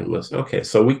Robert McCammon. Okay.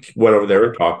 So we went over there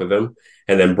and talked with him.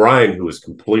 And then Brian, who was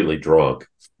completely drunk,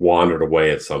 wandered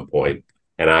away at some point.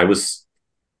 And I was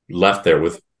left there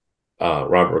with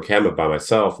Robert McCammon by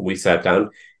myself. We sat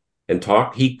down and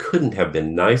talked. He couldn't have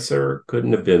been nicer,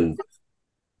 couldn't have been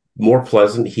more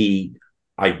pleasant. He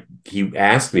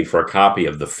asked me for a copy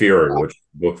of The Fearing, which was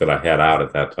the book that I had out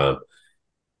at that time.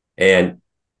 And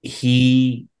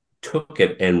he took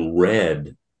it and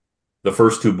read the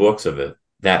first two books of it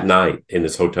that night in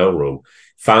his hotel room,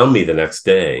 found me the next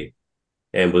day,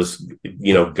 and was,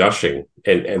 gushing,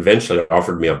 and eventually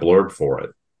offered me a blurb for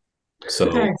it. So,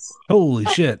 Nice. Holy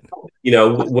shit.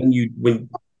 When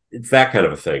it's that kind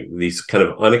of a thing, these kind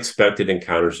of unexpected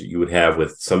encounters that you would have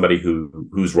with somebody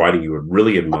whose writing you would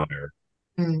really admire,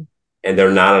 and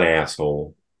they're not an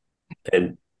asshole,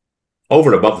 and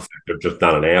over and above the fact they're just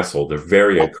not an asshole, they're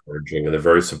very encouraging, and they're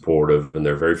very supportive, and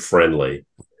they're very friendly.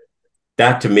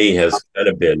 That to me has kind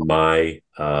of been my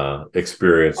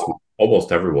experience with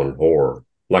almost everyone in horror.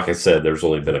 Like I said, there's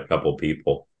only been a couple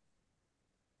people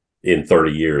in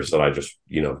 30 years that I just,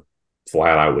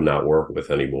 flat out would not work with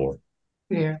anymore.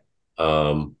 Yeah.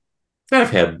 I've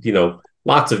had,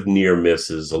 lots of near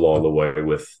misses along the way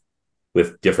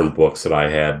with different books that I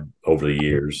had over the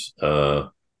years.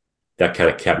 That kind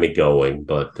of kept me going,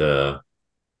 but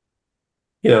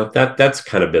that's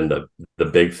kind of been the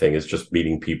big thing, is just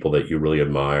meeting people that you really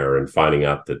admire and finding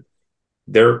out that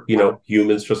they're,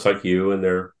 humans just like you, and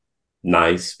they're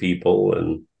nice people.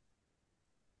 And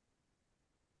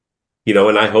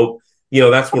and I hope,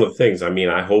 that's one of the things. I mean,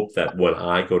 I hope that when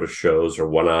I go to shows, or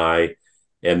when I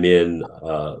am in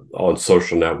on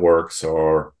social networks,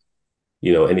 or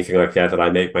anything like that, that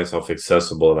I make myself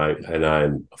accessible, and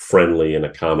I'm friendly and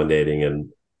accommodating,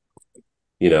 and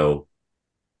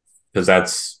because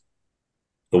that's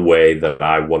the way that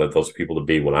I wanted those people to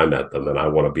be when I met them, and I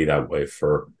want to be that way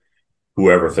for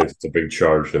whoever thinks it's a big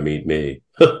charge to meet me.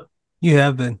 You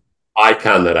have been.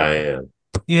 Icon that I am.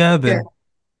 You have been.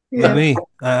 Yeah. To me,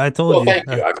 I told you. Thank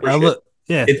you. I appreciate it.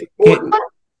 Yeah. It's important.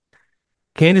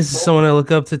 Candace is someone I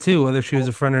look up to too, whether she was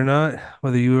a friend or not,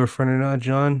 whether you were a friend or not,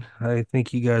 John. I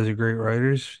think you guys are great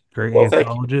writers, great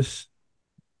anthologists.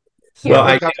 You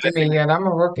look up to me yet. I'm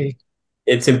a rookie.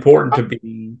 It's important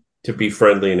to be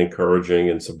friendly and encouraging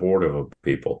and supportive of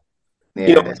people.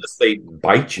 Yeah, unless they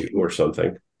bite you or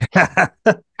something.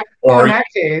 Or in that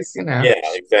case, Yeah,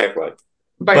 exactly.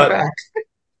 Bite back.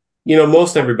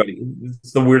 Most everybody,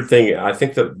 it's the weird thing. I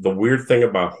think that the weird thing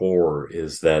about horror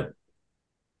is that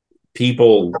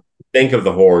people think of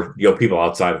the horror, people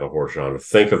outside of the horror genre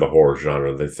think of the horror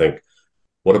genre. They think,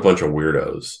 what a bunch of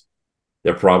weirdos.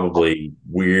 They're probably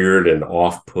weird and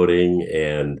off-putting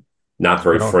and not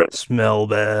very friendly. Smell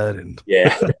bad. And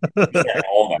yeah,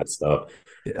 all that stuff.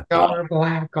 Yeah. Y'all are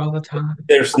black all the time.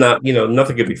 There's not,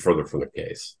 nothing could be further from the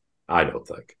case, I don't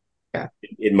think. Yeah.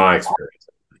 In my experience.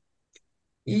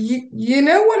 You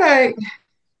know what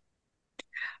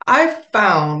I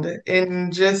found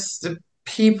in just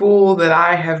people that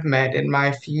I have met in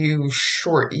my few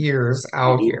short years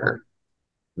out here,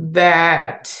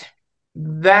 that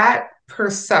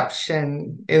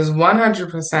perception is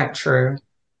 100% true.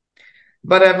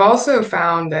 But I've also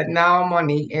found that now I'm on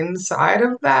the inside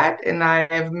of that, and I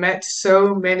have met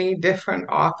so many different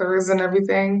authors and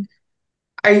everything.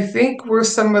 I think we're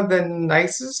some of the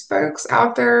nicest folks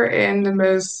out there, and the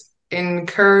most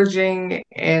encouraging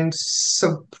and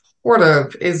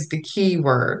supportive is the key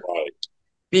word. Right.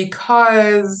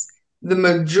 Because the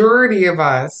majority of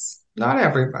us, not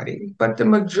everybody, but the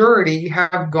majority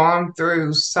have gone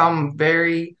through some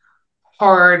very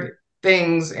hard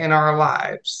things in our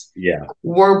lives. Yeah.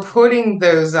 We're putting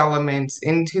those elements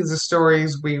into the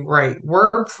stories we write.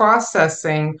 We're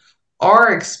processing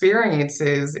our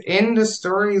experiences in the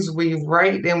stories we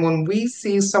write. And when we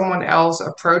see someone else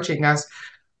approaching us,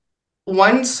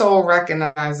 one soul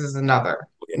recognizes another.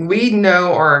 Yeah. We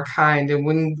know our kind, and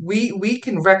when we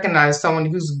can recognize someone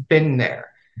who's been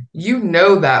there, you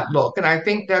know that look. And I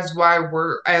think that's why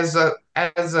we're as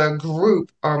a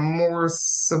group are more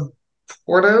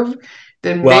supportive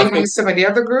than Well, I maybe think, some of the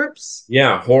other groups.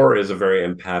 yeah, horror is a very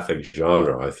empathic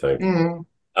genre, I think. Mm,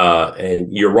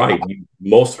 And you're right.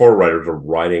 Most horror writers are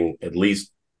writing at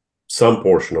least some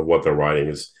portion of what they're writing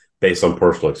is based on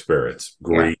personal experience, yeah,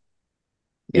 grief,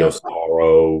 yeah,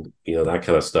 sorrow, that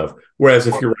kind of stuff. Whereas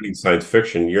if you're writing science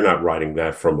fiction, you're not writing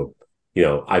that from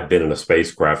I've been in a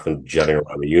spacecraft and jetting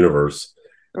around the universe.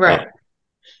 Uh, right.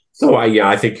 so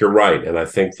I think you're right, and I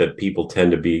think that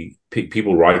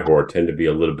people write horror tend to be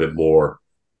a little bit more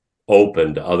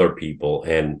open to other people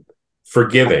and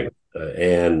forgiving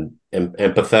and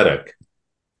empathetic.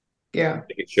 Yeah, I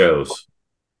think it shows.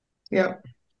 yeah.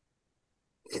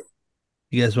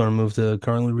 You guys want to move to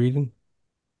currently reading?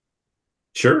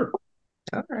 Sure.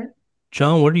 All right.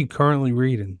 John, what are you currently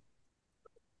reading?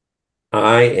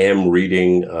 I am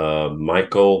reading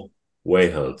Michael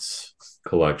Wayhunt's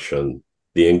collection,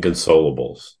 The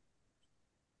Inconsolables.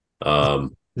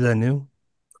 Is that new?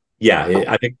 Yeah,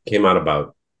 I think it came out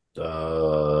about 4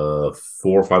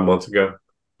 or 5 months ago.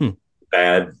 Hmm.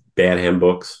 Bad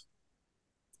handbooks.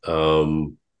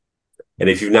 And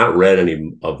if you've not read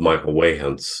any of Michael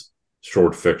Wayhunt's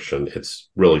short fiction, it's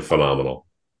really phenomenal.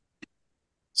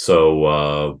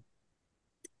 So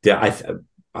yeah,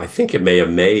 I think it may have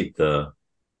made the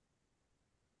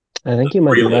I think you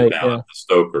might be prelim right. ballot, Yeah. the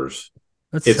Stokers.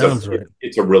 That It's a sounds right.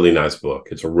 it's a really nice book.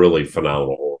 It's a really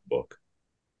phenomenal horror book.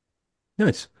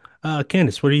 Nice.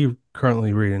 Candace, what are you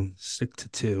currently reading? Stick to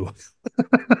two.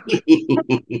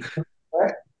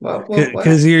 What? What?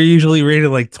 Because you're usually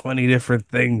reading like 20 different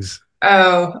things.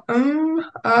 Oh, what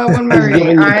am I He's reading?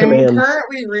 giving you I'm commands.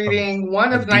 currently reading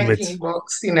one of Damn 19 it.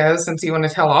 books, since you want to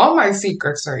tell all my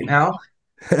secrets right now.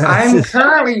 It's I'm just-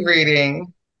 currently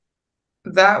reading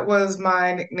That Was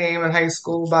My Nickname in High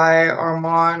School by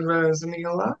Armand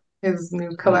Rosamila. His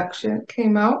new collection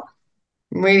came out.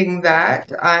 I'm reading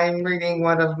that. I'm reading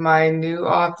one of my new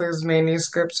author's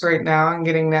manuscripts right now and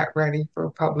getting that ready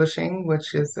for publishing,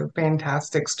 which is a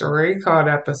fantastic story called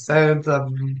Episodes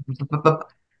of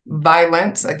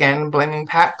Violence. Again, blaming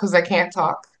Pat because I can't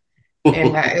talk.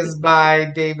 And that is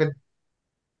by David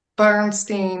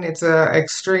Bernstein. It's a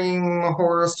extreme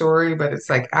horror story, but it's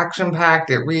like action packed.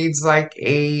 It reads like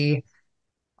a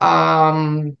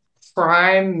um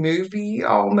crime movie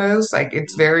almost. Like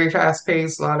it's very fast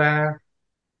paced, a lot of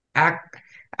act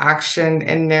action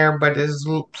in there, but there's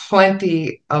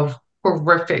plenty of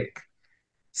horrific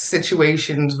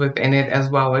situations within it as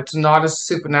well. It's not a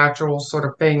supernatural sort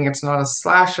of thing. It's not a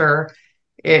slasher.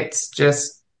 It's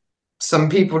just some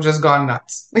people just gone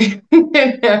nuts.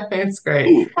 It's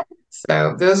great.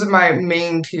 So those are my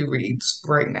main two reads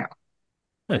right now.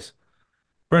 nice.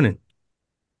 Brennan.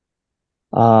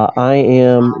 I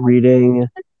am reading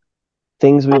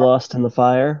Things We Lost in the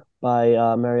Fire by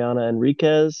Mariana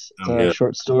Enriquez. It's Oh, a yeah.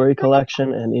 short story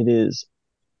collection, and it is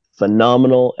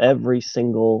phenomenal. Every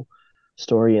single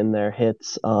story in there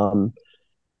hits.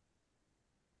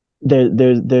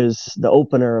 There's the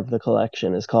opener of the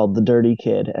collection is called The Dirty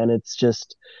Kid, and it's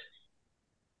just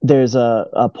there's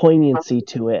a poignancy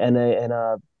to it and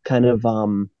a kind of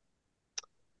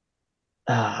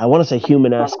I want to say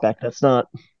human aspect. That's not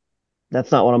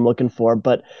what I'm looking for,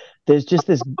 but there's just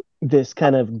this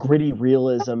kind of gritty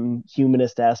realism,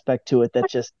 humanist aspect to it that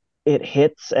just it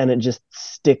hits and it just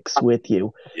sticks with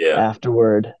you Yeah.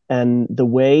 afterward. And the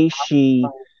way she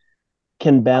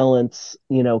can balance,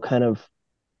 kind of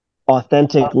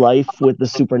authentic life with the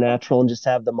supernatural and just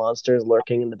have the monsters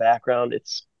lurking in the background,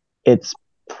 it's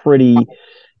pretty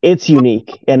it's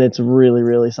unique and it's really,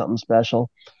 really something special.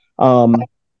 Um,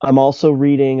 I'm also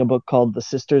reading a book called The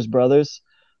Sisters Brothers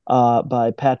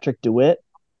by Patrick DeWitt.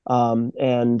 And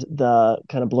the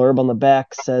kind of blurb on the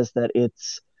back says that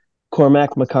it's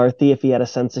Cormac McCarthy if he had a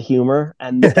sense of humor,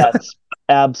 and that's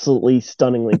absolutely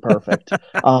stunningly perfect.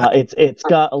 It's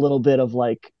got a little bit of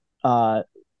like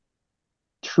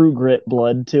True Grit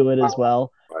blood to it as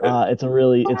well. It's a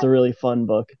really fun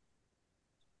book.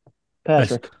 Nice.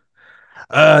 Patrick.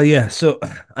 Yeah, so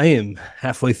I am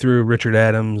halfway through Richard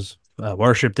Adams'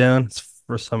 Warship Down. It's the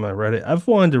first time I read it. I've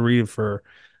wanted to read it for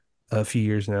a few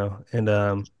years now, and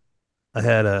I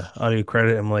had a audio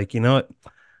credit. I'm like, you know what?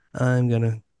 I'm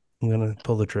gonna I'm gonna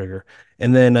pull the trigger.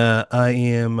 And then I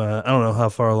don't know how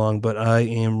far along, but I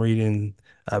am reading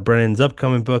Brennan's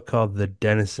upcoming book called The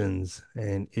Denizens,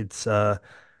 and it's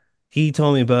he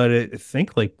told me about it, I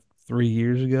think like 3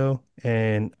 years ago,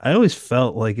 and I always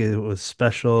felt like it was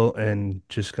special and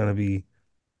just gonna be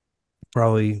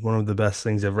probably one of the best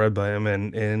things I've read by him,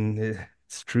 and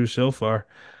it's true so far.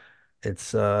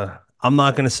 It's I'm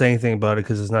not gonna say anything about it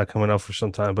because it's not coming out for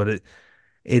some time, but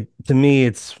it to me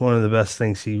it's one of the best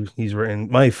things he's written.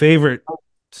 My favorite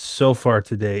so far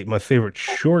to date, my favorite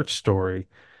short story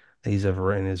that he's ever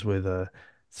written is with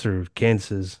through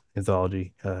Kansas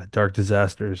anthology, Dark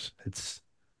Disasters. It's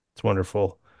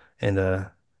wonderful, and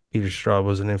Peter Straub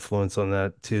was an influence on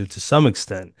that too to some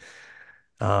extent.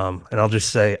 And I'll just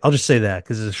say that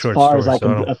because it's a short story, so I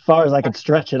don't. As far as I could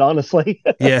stretch it, honestly.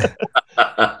 Yeah,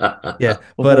 yeah,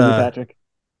 Well, but thank you, Patrick.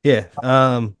 yeah.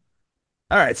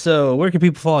 All right. So where can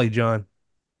people follow you, John?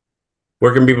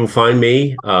 Where can people find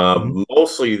me? Mhm.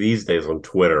 Mostly these days on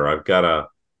Twitter.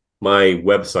 My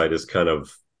website is kind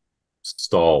of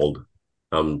stalled.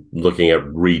 I'm looking at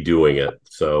redoing it.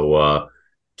 So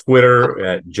Twitter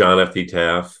at John FD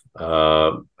Taff.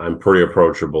 I'm pretty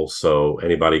approachable, so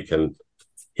anybody can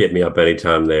hit me up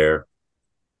anytime there.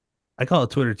 I call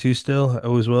it Twitter too still. I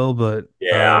always will, but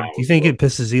Yeah, do you think it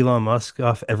pisses Elon Musk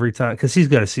off every time? Because he's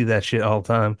got to see that shit all the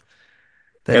time.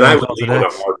 That and no I one would calls it leave in a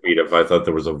X. heartbeat if I thought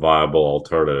there was a viable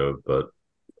alternative, but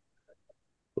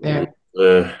Yeah.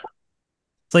 eh.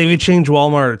 It's like if you change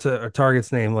Walmart to or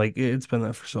Target's name, like it's been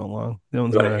that for so long. No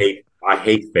one's But gonna. I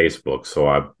hate Facebook, so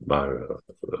I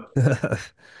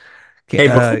Okay, Hey,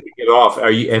 before we get off,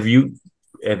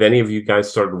 have any of you guys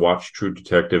started to watch True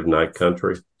Detective Night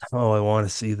Country? oh, I want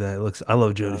to see that. It looks. I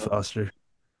love Jodie Foster.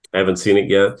 I haven't seen it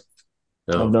yet.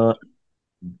 I've No, not.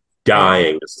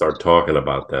 dying to start talking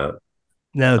about that.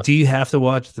 Now, do you have to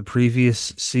watch the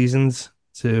previous seasons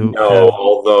to No, have?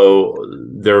 although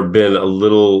there have been a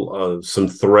little some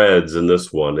threads in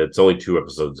this one. It's only 2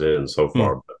 episodes in so Hmm,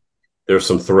 far, but there's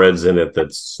some threads in it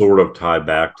that sort of tie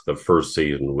back to the first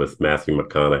season with Matthew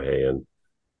McConaughey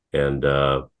and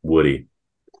Woody.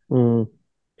 Mm.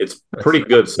 It's nice. pretty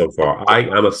good so far.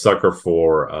 I'm a sucker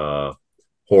for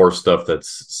horror stuff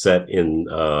that's set in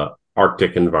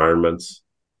Arctic environments.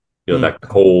 You know, Hmm. that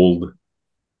cold.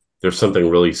 There's something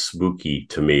really spooky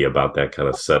to me about that kind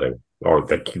of setting, or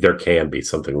there can be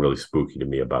something really spooky to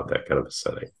me about that kind of a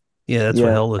setting. Yeah, that's what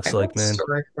Yeah. hell I looks got like, a man.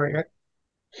 story for you.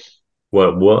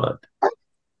 What?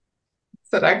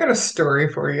 Said I got a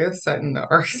story for you set in the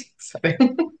Arctic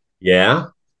setting. Yeah.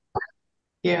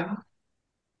 Yeah,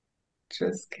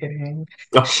 just kidding.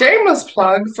 Shameless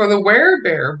plug for the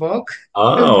Bear book,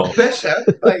 Oh.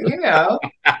 Bishop. But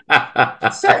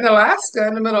set in Alaska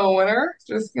in the middle of winter.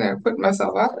 Just putting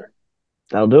myself out there.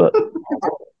 That'll do it.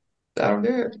 That'll do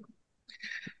it.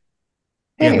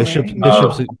 Yeah, Anyway,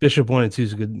 Bishop 1 and 2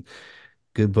 is a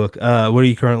good book. Where are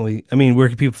you currently? I mean, where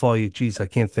can people follow you? Jeez, I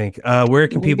can't think. Where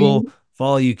can people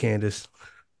follow you, Candace?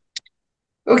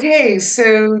 okay,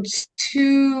 so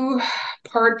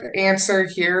two-part answer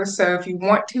here. So if you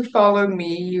want to follow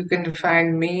me, you can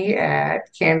find me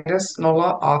at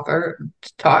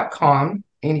CandiceNolaAuthor.com.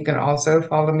 And you can also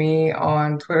follow me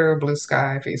on Twitter, Blue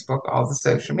Sky, Facebook, all the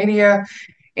social media.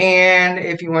 And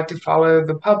if you want to follow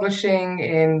the publishing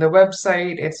and the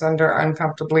website, it's under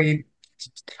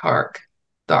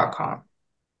uncomfortablydark.com.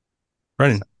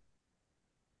 Brennan.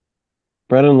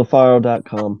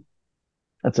 BrennanLaFaro.com.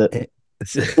 That's it.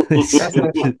 That's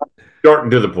it. Short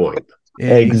and to the point.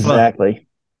 Yeah, Exactly.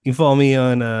 you follow me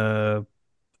on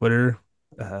Twitter,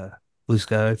 Blue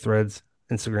Sky, Threads,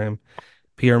 Instagram,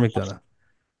 PR McDonough.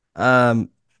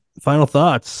 Final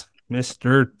thoughts,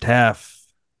 Mr. Taff.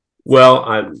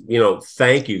 Well,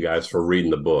 thank you guys for reading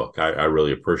the book. I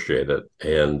really appreciate it.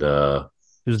 And It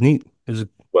was neat. It was,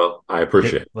 well, I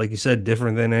appreciate it. like you said,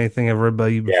 different than anything I've read by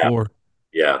you Yeah. before.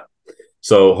 Yeah.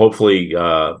 So hopefully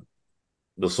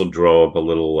this will draw up a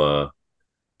little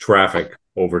traffic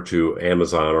over to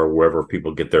Amazon or wherever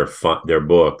people get their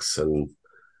books. And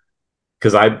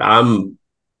because I'm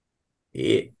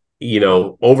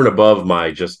over and above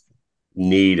my just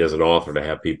need as an author to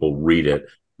have people read it,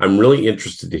 I'm really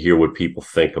interested to hear what people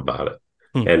think about it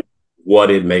and what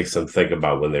it makes them think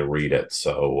about when they read it.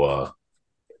 So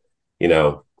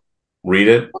read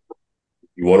it.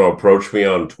 You want to approach me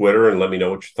on Twitter and let me know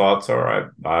what your thoughts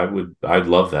are, I'd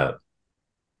love that.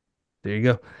 There you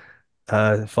go.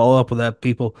 Follow up with that,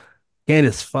 people.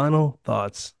 Candace, final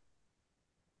thoughts.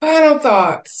 Final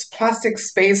thoughts. Plastic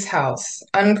Space House.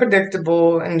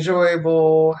 Unpredictable,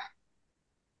 enjoyable,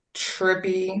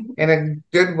 trippy in a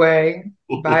good way.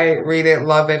 Buy it, read it,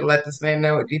 love it. Let this man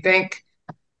know what you think.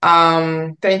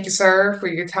 Thank you, sir, for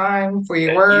your time, for your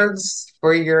Thank you. words,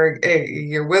 for your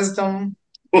wisdom,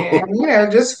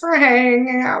 and just for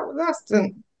hanging out with us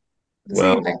this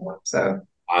Well, evening. So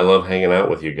I love hanging out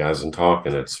with you guys and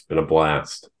talking. It's been a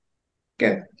blast.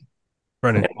 Good.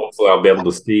 Brennan, And hopefully I'll be able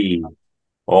to see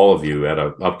all of you at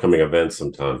an upcoming event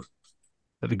sometime.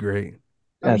 that'd be great.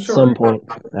 I'm At sure. some point.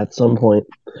 At some point.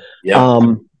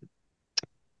 Yeah.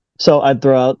 So I'd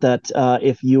throw out that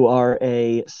if you are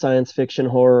a science fiction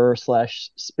horror slash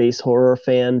space horror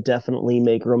fan, definitely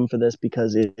make room for this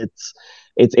because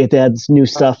it adds new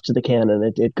stuff to the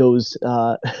canon. It goes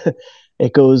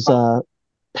it goes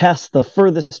past the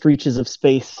furthest reaches of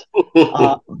space.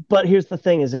 But here's the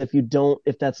thing: is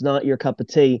if that's not your cup of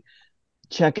tea,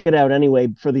 check it out anyway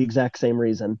for the exact same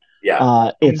reason.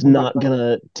 Yeah. It's not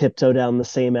gonna tiptoe down the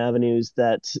same avenues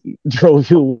that drive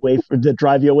you away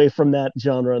from that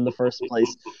genre in the first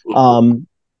place.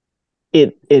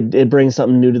 It brings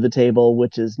something new to the table,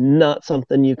 which is not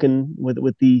something you can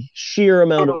with the sheer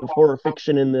amount of horror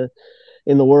fiction in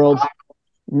the world,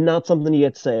 not something you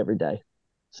get to say every day.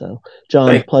 So,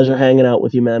 John, pleasure hanging out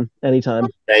with you, man. Anytime.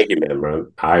 Thank you, man,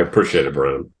 Brian. I appreciate it,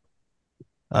 Brian.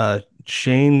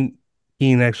 Shane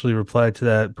Keen actually replied to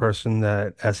that person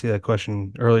that asked you that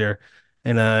question earlier,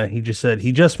 and he just said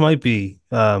he just might be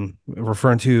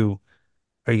referring to,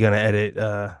 are you going to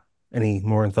edit any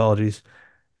more anthologies?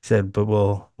 He said, but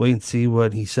we'll wait and see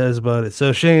what he says about it.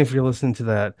 So Shane, if you're listening to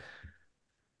that,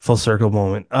 full circle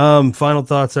moment. Final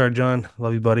thoughts are, John,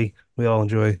 love you, buddy. We all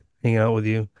enjoy hanging out with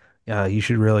you. You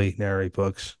should really narrate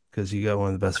books because you got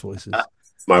one of the best voices.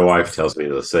 My wife tells me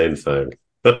the same thing.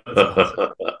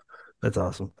 That's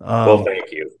awesome. Well,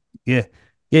 thank you. Yeah.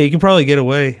 Yeah, you can probably get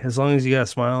away as long as you got a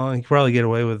smile on. You can probably get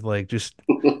away with like just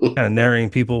kind of narrating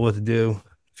people what to do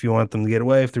if you want them to get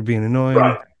away, if they're being annoying.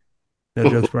 Right. No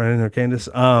jokes, Brian or Candace.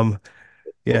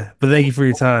 Yeah, but thank you for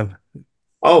your time.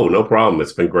 Oh, no problem.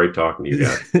 It's been great talking to you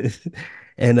guys.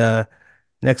 And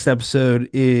next episode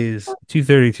is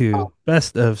 232,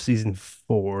 best of season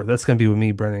 4. That's gonna be with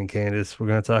me, Brennan and Candace. We're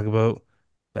gonna talk about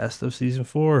best of season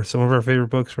 4, some of our favorite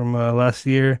books from last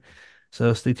year.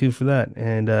 So stay tuned for that.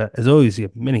 And as always, you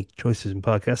have many choices in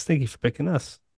podcasts. Thank you for picking us.